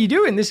 What are you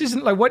doing? This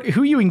isn't like,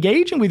 who are you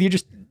engaging with? You're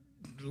just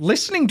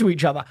listening to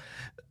each other.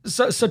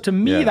 So to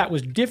me, that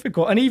was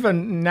difficult. And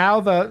even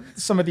now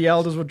some of the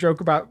elders will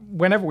joke about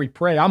whenever we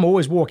pray, I'm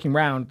always walking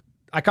around.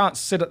 I can't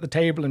sit at the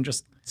table and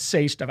just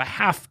say stuff. I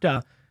have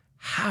to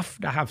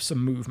have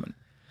some movement.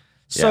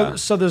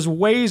 So there's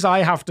ways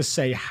I have to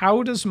say,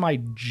 how does my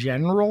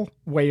general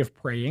way of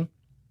praying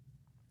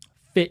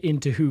fit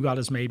into who God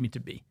has made me to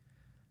be?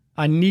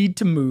 I need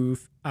to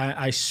move.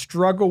 I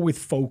struggle with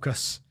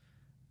focus.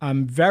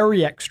 I'm very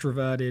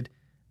extroverted.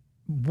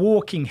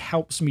 Walking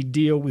helps me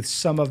deal with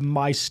some of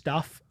my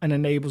stuff and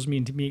enables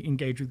me to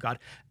engage with God.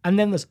 And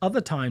then there's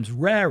other times,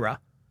 rarer,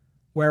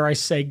 where I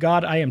say,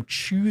 God, I am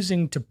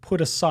choosing to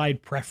put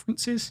aside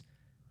preferences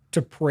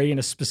to pray in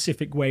a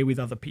specific way with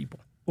other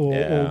people.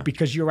 Or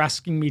because you're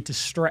asking me to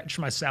stretch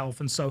myself.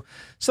 And so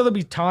there'll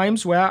be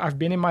times where I've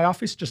been in my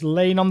office just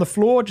laying on the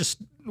floor,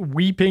 just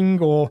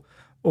weeping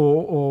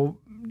or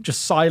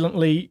just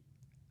silently,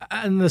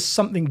 and there's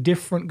something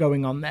different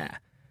going on there.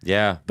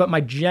 Yeah. But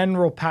my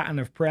general pattern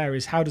of prayer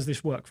is, how does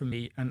this work for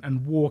me?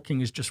 And walking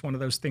is just one of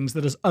those things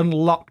that has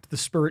unlocked the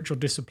spiritual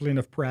discipline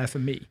of prayer for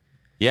me.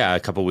 Yeah, a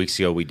couple of weeks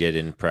ago we did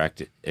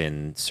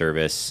in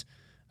service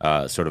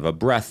sort of a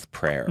breath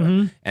prayer.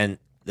 Mm-hmm. And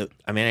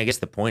I guess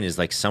the point is,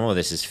 like, some of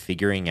this is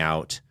figuring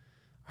out,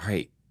 all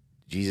right,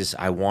 Jesus,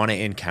 I want to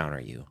encounter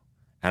you.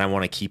 And I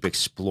want to keep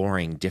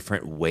exploring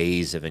different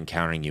ways of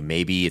encountering you.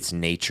 Maybe it's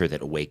nature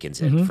that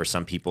awakens it. Mm-hmm. For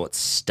some people, it's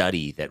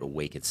study that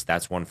awakens.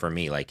 That's one for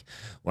me. Like,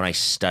 when I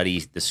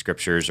study the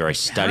scriptures or I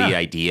study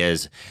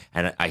ideas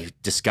and I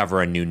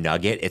discover a new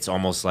nugget, it's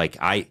almost like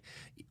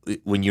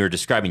when you're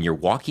describing your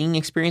walking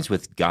experience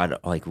with God,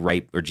 like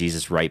or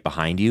Jesus right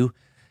behind you,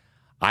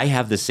 I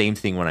have the same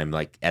thing when I'm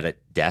like at a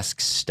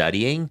desk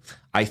studying.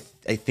 I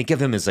think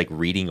of him as like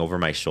reading over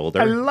my shoulder.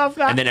 I love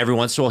that. And then every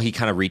once in a while, he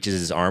kind of reaches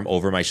his arm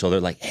over my shoulder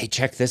like, hey,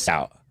 check this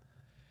out.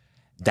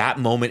 That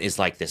moment is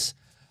like this.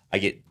 I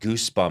get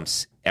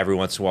goosebumps every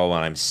once in a while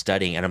when I'm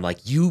studying. And I'm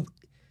like, you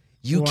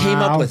came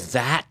up with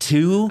that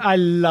too? I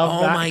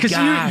love that. Oh my gosh.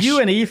 Because you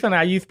and Ethan,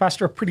 our youth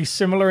pastor, are pretty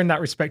similar in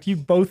that respect. You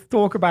both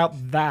talk about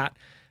that.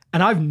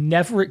 And I've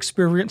never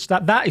experienced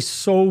that. That is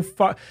so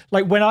far.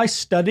 Like, when I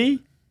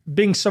study,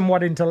 being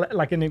somewhat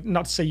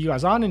not to say you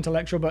guys aren't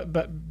intellectual,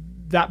 but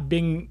that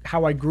being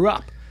how I grew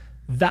up,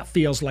 that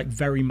feels like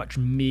very much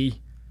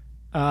me.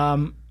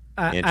 And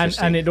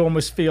it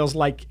almost feels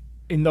like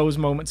in those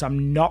moments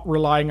I'm not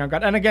relying on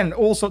God. And again,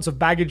 all sorts of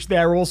baggage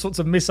there, all sorts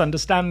of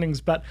misunderstandings,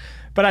 but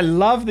I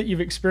love that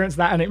you've experienced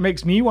that, and it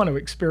makes me want to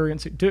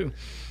experience it too.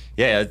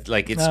 Yeah,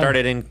 like it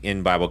started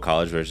in Bible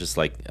college where it's just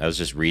like I was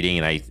just reading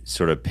and I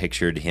sort of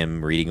pictured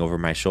him reading over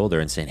my shoulder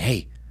and saying,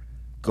 hey,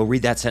 go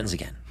read that sentence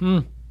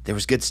again. There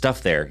was good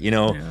stuff there,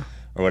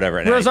 or whatever.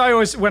 And whereas I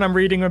always, when I'm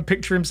reading and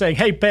picture him saying,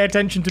 hey, pay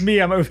attention to me,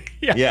 I'm over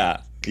here.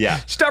 Yeah.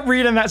 Stop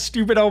reading that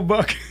stupid old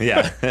book.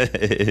 Yeah.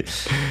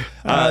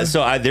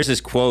 So there's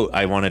this quote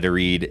I wanted to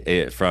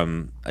read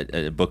from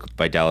a book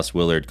by Dallas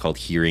Willard called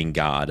Hearing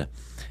God.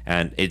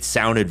 And it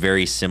sounded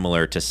very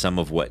similar to some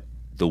of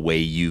the way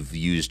you've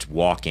used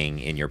walking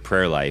in your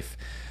prayer life.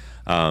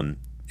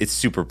 It's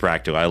super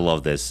practical. I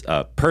love this.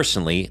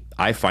 Personally,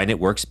 I find it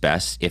works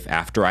best if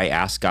after I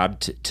ask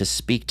God to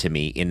speak to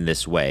me in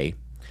this way,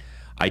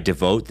 I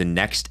devote the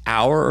next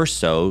hour or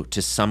so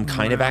to some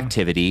kind of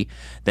activity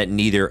that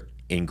neither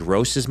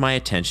engrosses my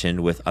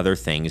attention with other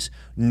things,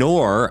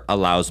 nor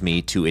allows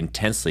me to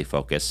intensely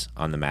focus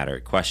on the matter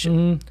at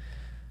question.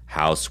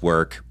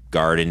 Housework,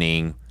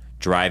 gardening,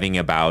 driving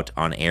about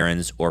on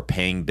errands, or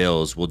paying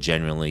bills will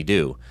genuinely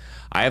do.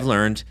 I have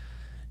learned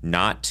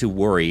not to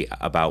worry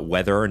about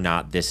whether or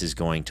not this is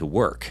going to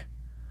work.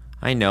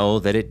 I know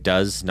that it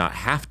does not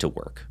have to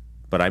work,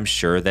 but I'm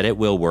sure that it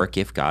will work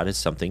if God is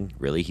something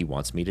really he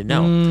wants me to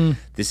know.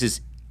 This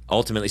is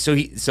ultimately, so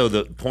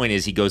the point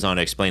is, he goes on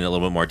to explain in a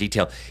little bit more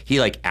detail. He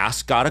like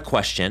asks God a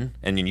question,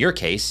 and in your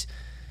case,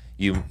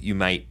 you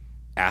might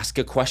ask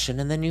a question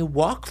and then you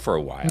walk for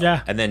a while.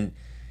 Yeah. And then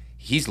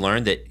he's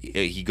learned that,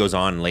 he goes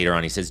on later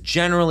on, he says,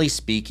 generally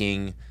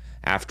speaking,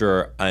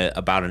 after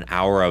about an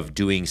hour of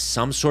doing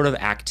some sort of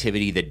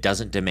activity that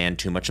doesn't demand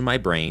too much of my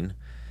brain,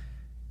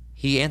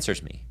 he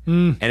answers me.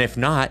 And if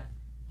not,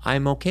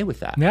 I'm okay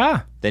with that.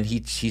 Yeah. Then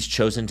he's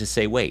chosen to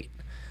say, wait.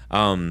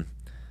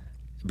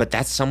 But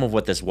that's some of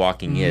what this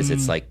walking is.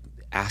 It's like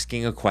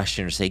asking a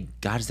question or say,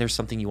 God, is there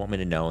something you want me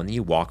to know? And then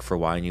you walk for a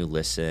while and you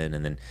listen,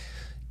 and then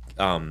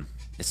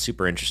it's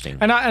super interesting.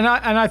 And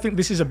I think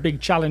this is a big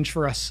challenge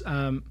for us.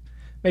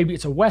 Maybe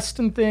it's a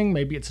Western thing.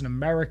 Maybe it's an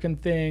American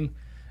thing.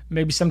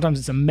 Maybe sometimes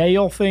it's a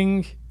male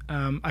thing.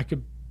 I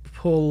could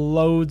pull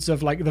loads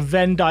of, like, the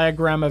Venn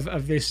diagram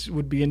of this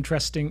would be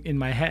interesting in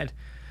my head.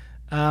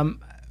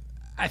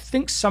 I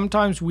think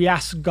sometimes we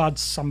ask God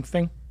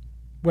something,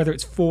 whether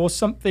it's for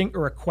something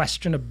or a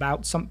question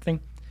about something.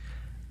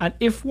 And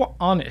if we're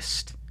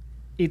honest,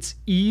 it's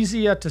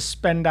easier to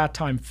spend our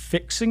time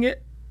fixing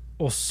it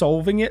or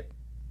solving it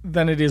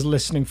than it is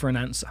listening for an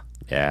answer.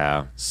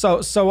 Yeah.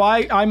 So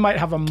I might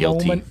have a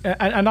Guilty. moment,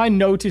 and I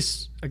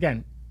notice,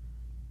 again,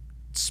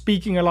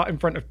 speaking a lot in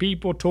front of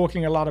people,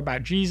 talking a lot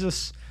about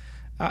Jesus,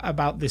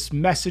 about this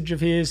message of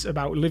his,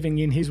 about living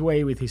in his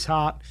way with his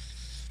heart.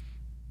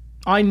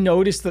 I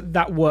notice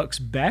that works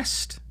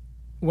best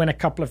when a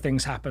couple of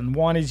things happen.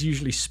 One is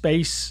usually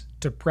space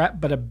to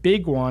prep, but a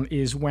big one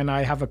is when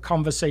I have a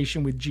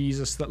conversation with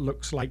Jesus that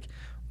looks like,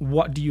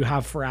 what do you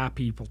have for our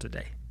people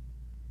today?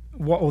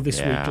 Or this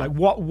week? Like,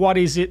 what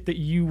is it that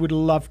you would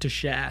love to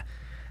share?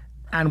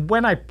 And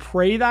when I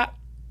pray that,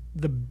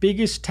 the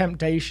biggest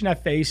temptation I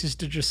face is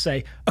to just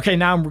say, okay,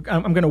 now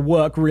I'm going to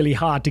work really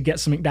hard to get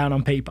something down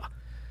on paper.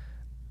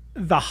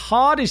 The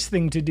hardest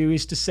thing to do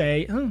is to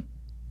say,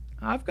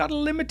 I've got a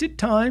limited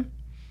time,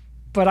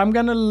 but I'm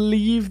going to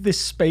leave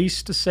this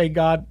space to say,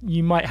 God,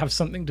 you might have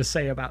something to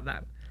say about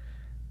that.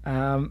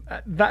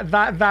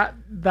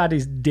 That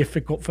is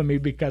difficult for me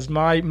because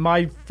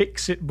my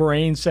fix-it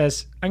brain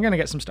says, I'm going to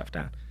get some stuff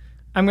down.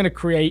 I'm going to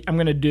create, I'm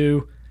going to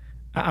do,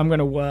 I'm going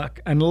to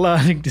work. And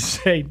learning to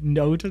say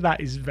no to that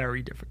is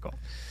very difficult.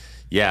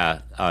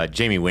 Yeah.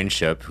 Jamie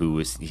Winship, who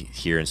was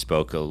here and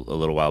spoke a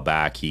little while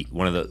back,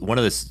 one of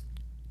the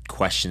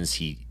questions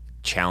he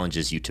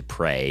challenges you to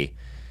pray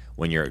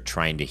when you're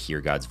trying to hear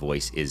God's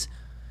voice is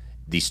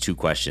these two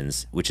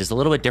questions, which is a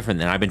little bit different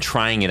than I've been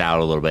trying it out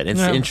a little bit. It's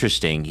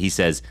interesting. He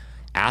says,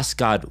 ask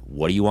God,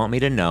 what do you want me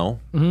to know?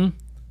 Mm-hmm. And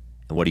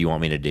what do you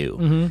want me to do?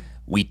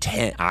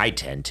 Mm-hmm. I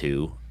tend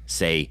to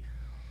say,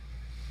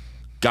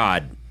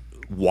 God,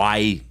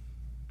 why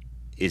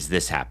is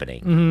this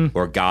happening? Mm-hmm.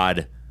 Or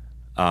God,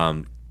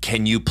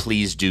 can you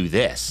please do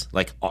this?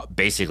 Like,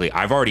 basically,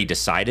 I've already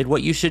decided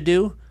what you should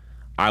do.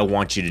 I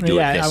want you to do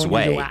it this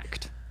way. You to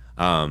act.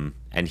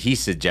 And he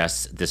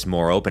suggests this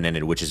more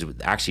open-ended, which is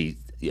actually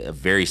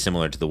very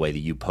similar to the way that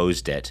you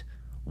posed it.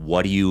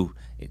 What do you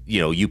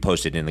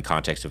posted in the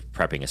context of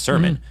prepping a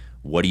sermon.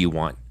 Mm-hmm. What do you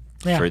want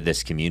for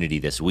this community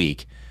this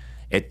week?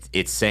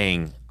 It's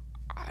saying,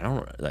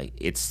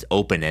 it's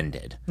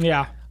open-ended.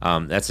 Yeah.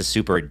 That's a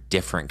super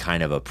different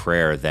kind of a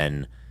prayer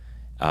than,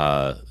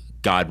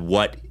 God,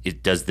 what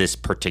does this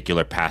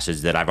particular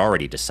passage that I've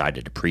already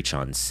decided to preach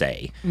on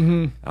say?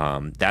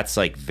 Mm-hmm. That's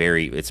like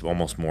it's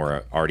almost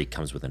more already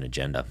comes with an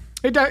agenda.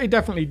 It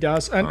definitely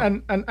does.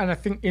 And I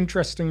think,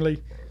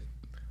 interestingly,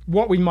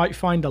 what we might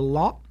find a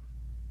lot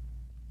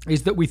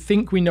is that we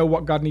think we know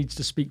what God needs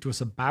to speak to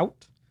us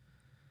about,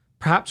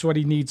 perhaps what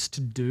he needs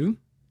to do.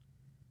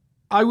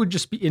 I would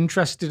just be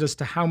interested as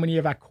to how many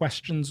of our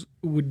questions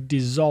would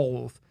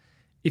dissolve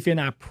if in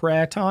our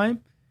prayer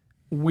time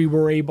we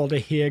were able to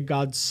hear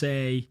God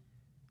say,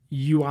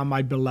 you are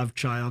my beloved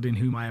child in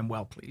whom I am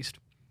well pleased.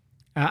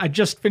 I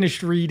just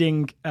finished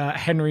reading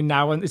Henry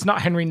Nouwen. It's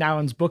not Henry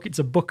Nouwen's book. It's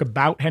a book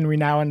about Henry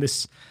Nouwen,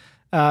 this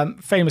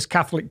famous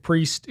Catholic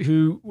priest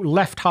who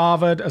left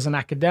Harvard as an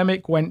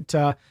academic, went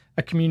to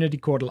a community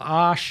called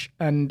L'Arche,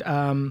 and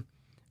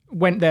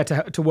went there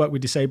to work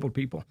with disabled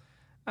people.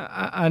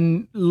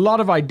 And a lot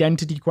of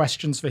identity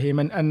questions for him.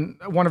 And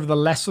one of the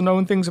lesser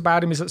known things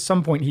about him is at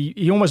some point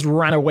he almost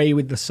ran away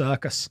with the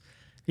circus.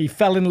 He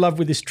fell in love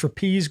with this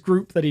trapeze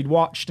group that he'd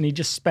watched, and he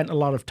just spent a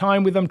lot of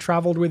time with them,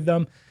 traveled with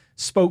them,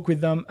 spoke with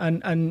them.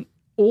 And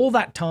all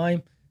that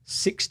time,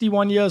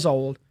 61 years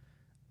old,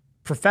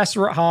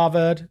 professor at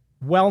Harvard,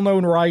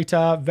 well-known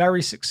writer,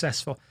 very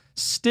successful,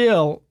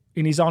 still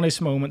in his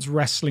honest moments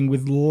wrestling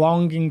with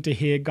longing to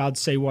hear God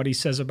say what he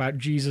says about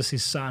Jesus,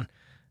 his son,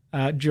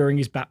 during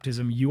his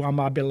baptism. You are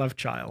my beloved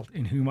child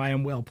in whom I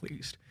am well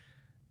pleased.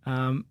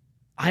 I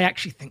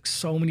actually think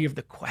so many of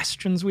the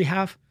questions we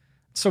have,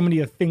 so many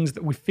of the things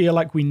that we feel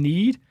like we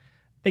need,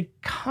 they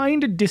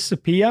kind of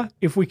disappear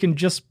if we can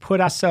just put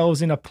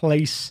ourselves in a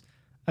place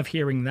of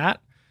hearing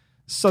that.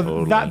 So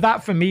totally.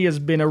 that for me has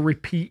been a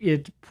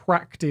repeated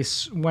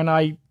practice when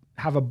I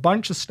have a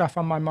bunch of stuff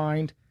on my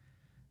mind.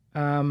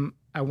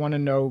 I want to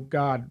know,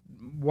 God,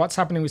 what's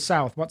happening with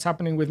South? What's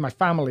happening with my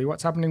family?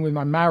 What's happening with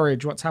my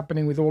marriage? What's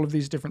happening with all of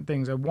these different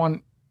things? I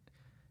want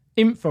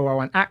info. I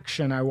want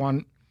action. I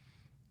want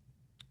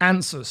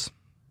answers.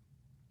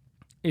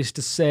 Is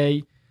to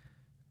say,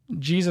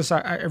 Jesus,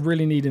 I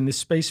really need in this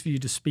space for you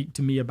to speak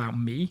to me about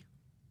me.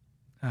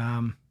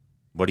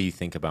 What do you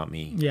think about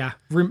me? Yeah.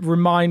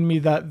 Remind me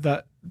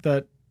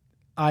that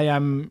I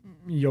am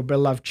your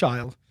beloved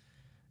child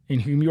in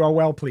whom you are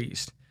well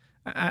pleased.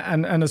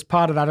 And as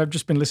part of that, I've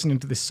just been listening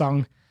to this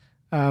song,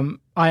 I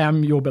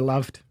Am Your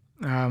Beloved,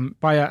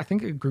 by I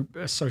think a group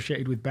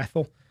associated with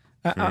Bethel.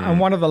 And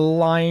one of the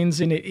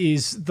lines in it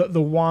is that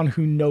the one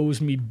who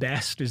knows me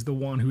best is the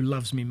one who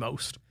loves me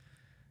most.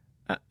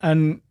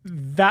 And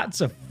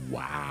that's a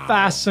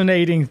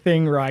fascinating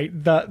thing, right?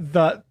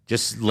 That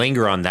just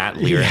linger on that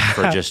lyric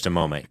for just a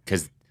moment,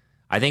 because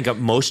I think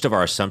most of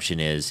our assumption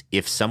is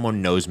if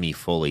someone knows me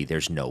fully,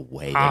 there's no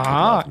way they can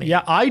love me.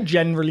 Yeah, I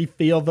generally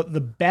feel that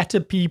the better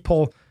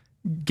people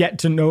get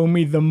to know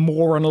me, the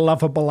more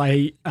unlovable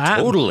I am.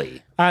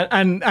 Totally.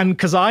 And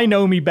because I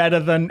know me better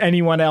than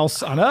anyone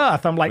else on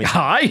earth, I'm like,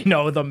 I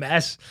know the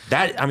mess.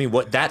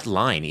 That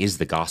line is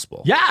the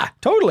gospel. Yeah,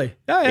 totally.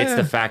 It's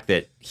the fact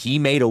that he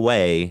made a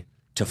way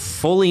to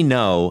fully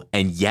know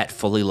and yet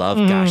fully love.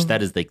 Gosh,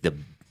 that is like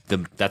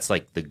that's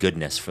like the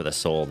goodness for the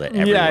soul that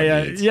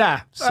everyone needs.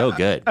 Yeah. So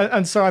good.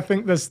 And so I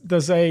think there's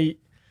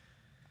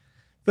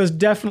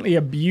definitely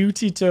a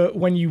beauty to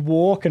when you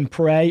walk and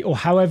pray, or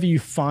however you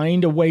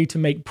find a way to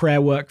make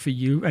prayer work for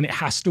you, and it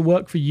has to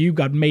work for you.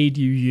 God made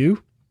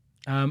you,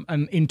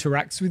 and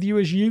interacts with you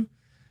as you.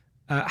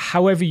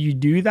 However you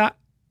do that,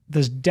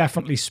 there's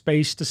definitely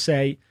space to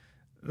say,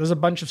 there's a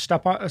bunch of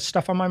stuff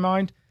on my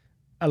mind.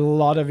 A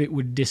lot of it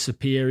would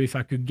disappear if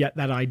I could get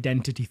that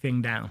identity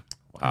thing down.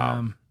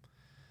 Wow.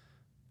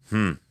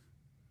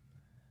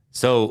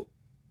 So,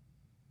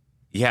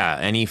 yeah,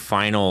 any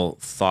final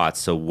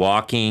thoughts? So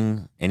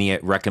walking, any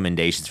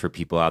recommendations for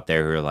people out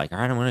there who are like, all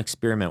right, I want to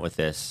experiment with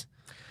this?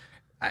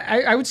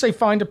 I would say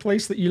find a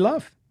place that you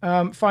love.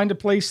 Find a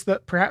place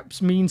that perhaps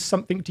means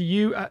something to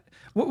you.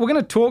 We're going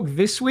to talk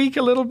this week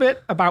a little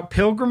bit about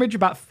pilgrimage,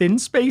 about thin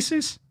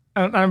spaces.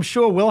 And I'm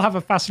sure we'll have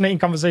a fascinating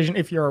conversation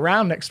if you're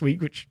around next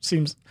week, which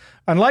seems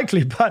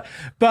unlikely. But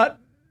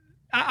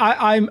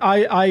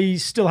I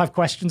still have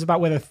questions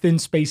about whether thin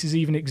spaces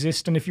even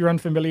exist. And if you're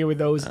unfamiliar with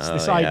those, it's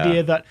this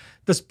idea that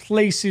there's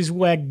places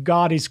where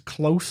God is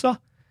closer.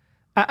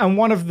 And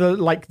one of the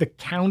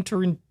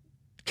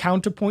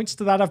counterpoints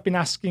to that I've been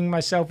asking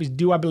myself is,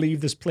 do I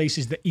believe there's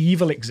places that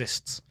evil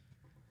exists?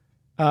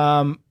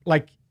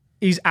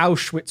 Is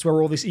Auschwitz, where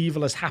all this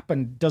evil has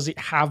happened, does it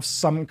have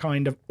some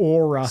kind of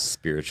aura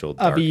spiritual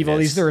of evil?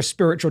 Is there a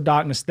spiritual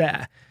darkness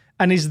there?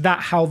 And is that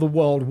how the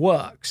world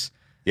works?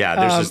 Yeah,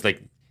 there's just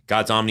like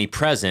God's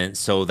omnipresent,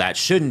 so that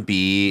shouldn't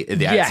be.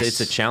 Yes.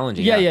 It's a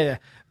challenging. Yeah. You're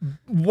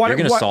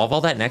going to solve all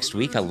that next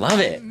week? I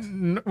love it.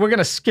 We're going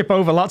to skip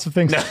over lots of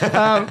things.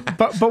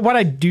 But what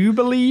I do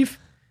believe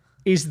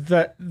is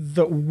that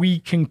we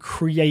can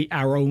create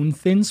our own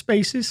thin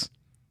spaces.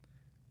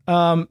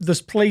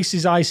 There's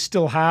places I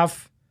still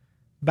have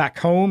back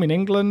home in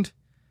England,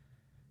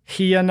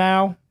 here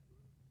now,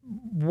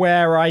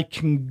 where I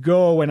can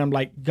go and I'm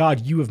like,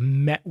 God, you have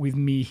met with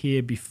me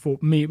here before,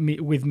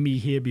 with me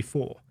here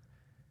before.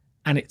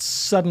 And it's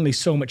suddenly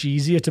so much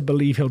easier to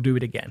believe he'll do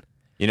it again.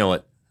 You know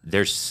what?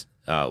 There's,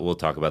 we'll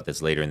talk about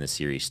this later in the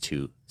series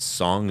too.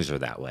 Songs are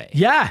that way.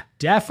 Yeah,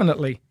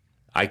 definitely.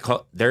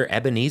 They're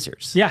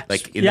Ebenezers. Yeah.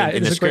 Like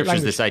in the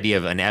scriptures, this idea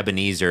of an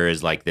Ebenezer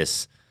is like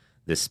this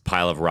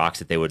pile of rocks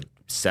that they would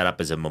set up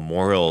as a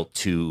memorial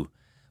to,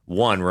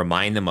 one,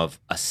 remind them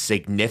of a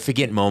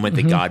significant moment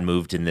that God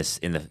moved in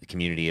the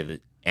community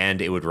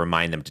and it would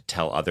remind them to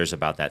tell others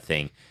about that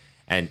thing.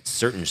 And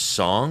certain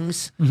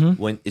songs,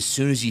 as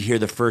soon as you hear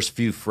the first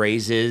few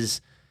phrases,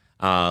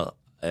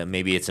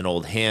 maybe it's an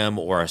old hymn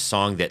or a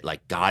song that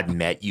like God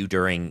met you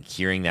during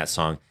hearing that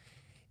song.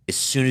 As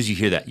soon as you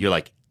hear that, you're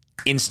like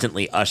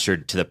instantly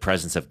ushered to the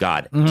presence of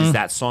God. Is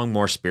that song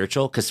more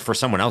spiritual? Because for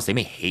someone else, they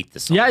may hate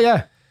the song.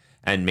 Yeah.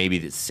 And maybe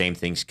the same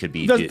things could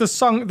be the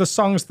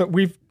songs that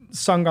we've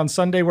sung on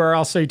Sunday, where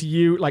I'll say to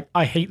you, like,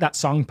 I hate that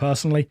song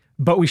personally,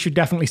 but we should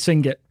definitely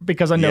sing it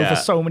because I know for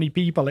so many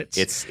people it's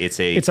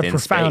a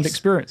profound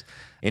experience.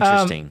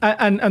 Interesting.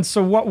 And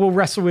so what we'll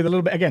wrestle with a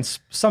little bit, again,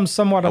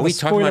 somewhat of a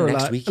spoiler alert,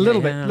 next week? a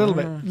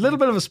little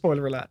bit of a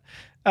spoiler alert,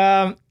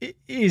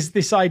 is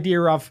this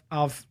idea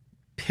of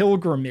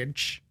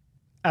pilgrimage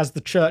as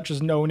the church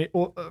has known it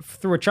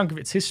through a chunk of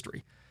its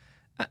history.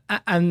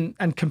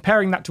 And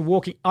comparing that to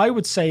walking, I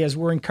would say, as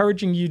we're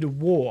encouraging you to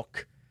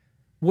walk,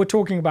 we're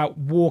talking about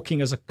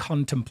walking as a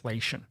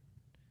contemplation,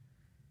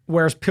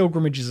 whereas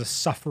pilgrimage is a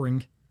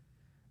suffering.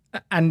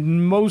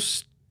 And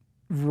most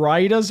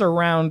writers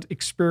around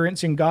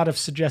experiencing God have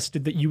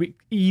suggested that you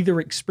either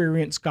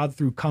experience God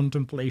through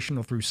contemplation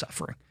or through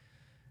suffering.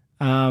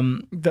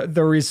 That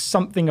there is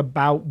something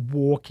about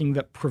walking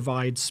that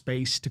provides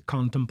space to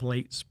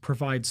contemplate,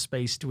 provides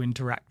space to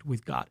interact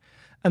with God.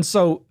 And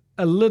so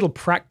a little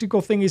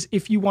practical thing is,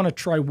 if you want to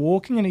try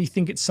walking and you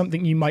think it's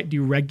something you might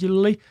do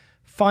regularly,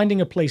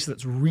 finding a place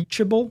that's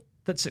reachable,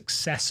 that's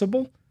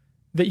accessible,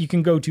 that you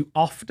can go to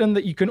often,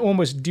 that you can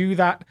almost do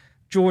that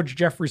George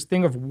Jeffreys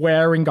thing of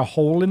wearing a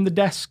hole in the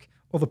desk,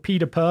 or the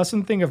Peter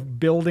Person thing of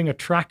building a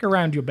track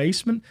around your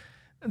basement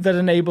that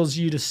enables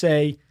you to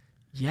say,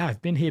 yeah,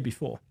 I've been here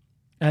before.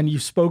 And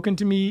you've spoken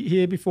to me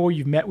here before.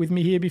 You've met with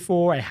me here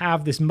before. I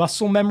have this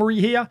muscle memory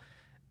here.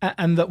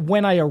 And that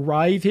when I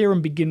arrive here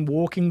and begin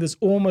walking, there's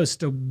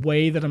almost a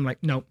way that I'm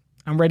like, no,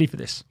 I'm ready for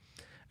this.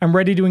 I'm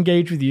ready to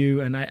engage with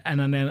you, and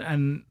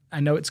I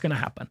know it's going to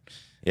happen.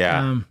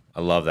 Yeah,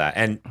 I love that.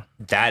 And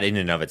that in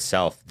and of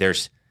itself,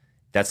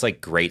 that's like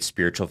great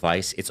spiritual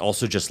advice. It's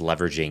also just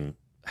leveraging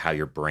how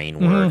your brain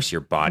works,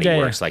 your body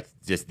works, like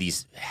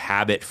these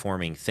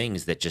habit-forming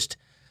things that just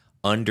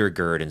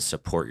undergird and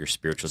support your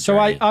spiritual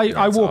journey. So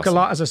I walk awesome. A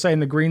lot, as I say, in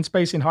the green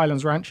space in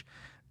Highlands Ranch.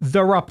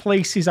 There are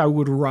places I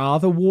would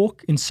rather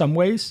walk in some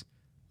ways.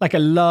 Like I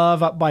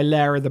love up by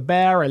Lair of the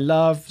Bear. I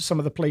love some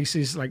of the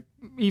places, like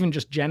even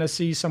just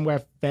Genesee,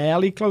 somewhere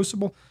fairly close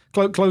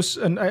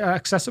and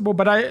accessible.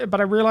 But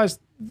I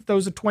realized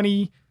those are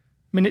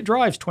 20-minute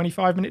drives,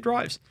 25-minute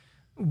drives.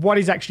 What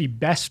is actually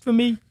best for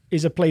me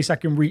is a place I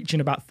can reach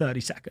in about 30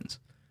 seconds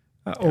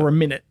or a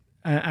minute.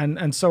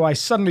 And so I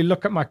suddenly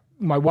look at my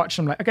watch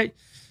and I'm like, okay,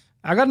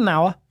 I got an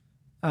hour.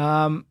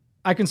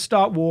 I can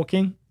start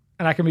walking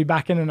and I can be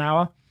back in an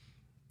hour.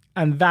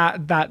 And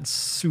that's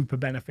super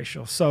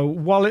beneficial. So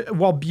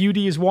while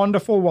beauty is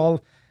wonderful,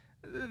 while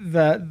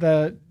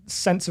the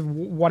sense of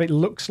what it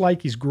looks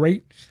like is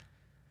great,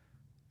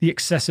 the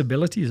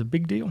accessibility is a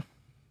big deal.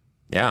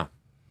 Yeah,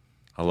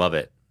 I love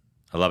it.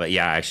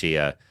 Yeah, actually,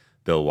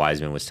 Bill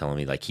Wiseman was telling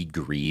me like he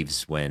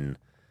grieves when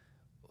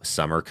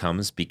summer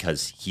comes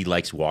because he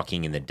likes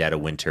walking in the dead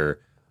of winter,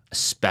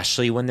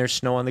 especially when there's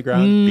snow on the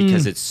ground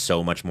because it's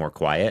so much more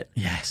quiet.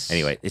 Yes.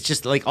 Anyway, it's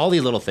just like all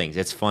these little things.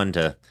 It's fun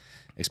to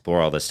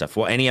explore all this stuff.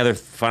 Well, any other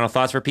final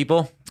thoughts for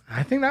people?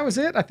 I think that was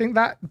it. I think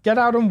that get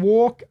out and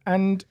walk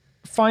and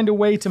find a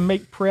way to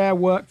make prayer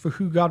work for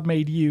who God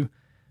made you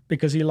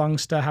because he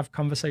longs to have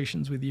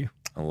conversations with you.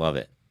 I love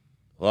it.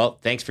 Well,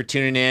 thanks for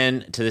tuning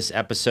in to this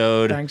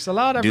episode. Thanks a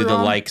lot, everyone. Do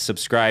the like,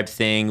 subscribe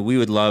thing. We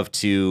would love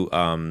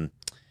to,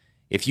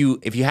 if you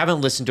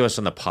haven't listened to us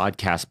on the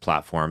podcast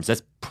platforms,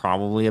 that's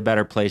probably a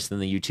better place than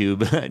the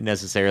YouTube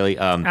necessarily.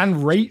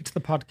 And rate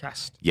the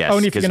podcast. Yes.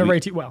 Only if you're going to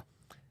rate it well.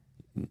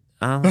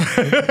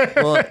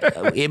 Well,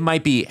 it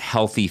might be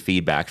healthy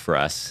feedback for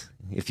us.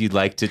 If you'd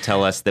like to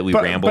tell us that we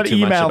ramble too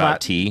much about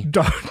tea.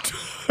 Don't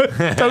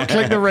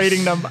click the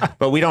rating number.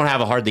 But we don't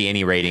have hardly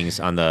any ratings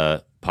on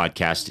the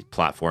podcast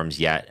platforms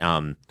yet.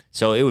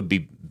 So it would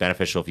be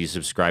beneficial if you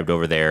subscribed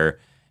over there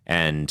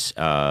and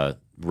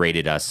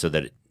rated us so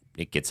that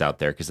it gets out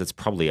there because it's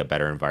probably a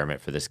better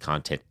environment for this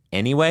content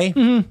anyway.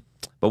 Mm-hmm.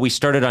 But we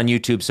started on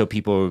YouTube, so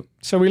people.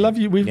 So we love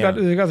you. We've got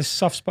a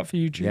soft spot for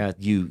YouTube. Yeah,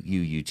 you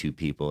YouTube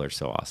people are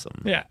so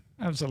awesome. Yeah,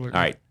 absolutely.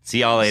 All right, see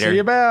y'all later. See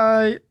you,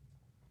 bye.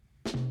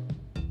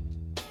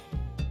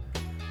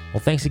 Well,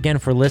 thanks again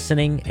for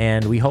listening,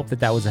 and we hope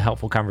that was a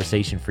helpful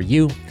conversation for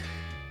you.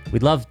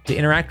 We'd love to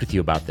interact with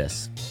you about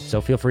this,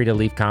 so feel free to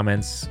leave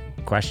comments,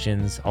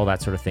 questions, all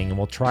that sort of thing, and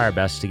we'll try our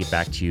best to get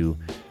back to you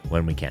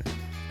when we can.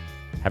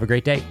 Have a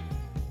great day.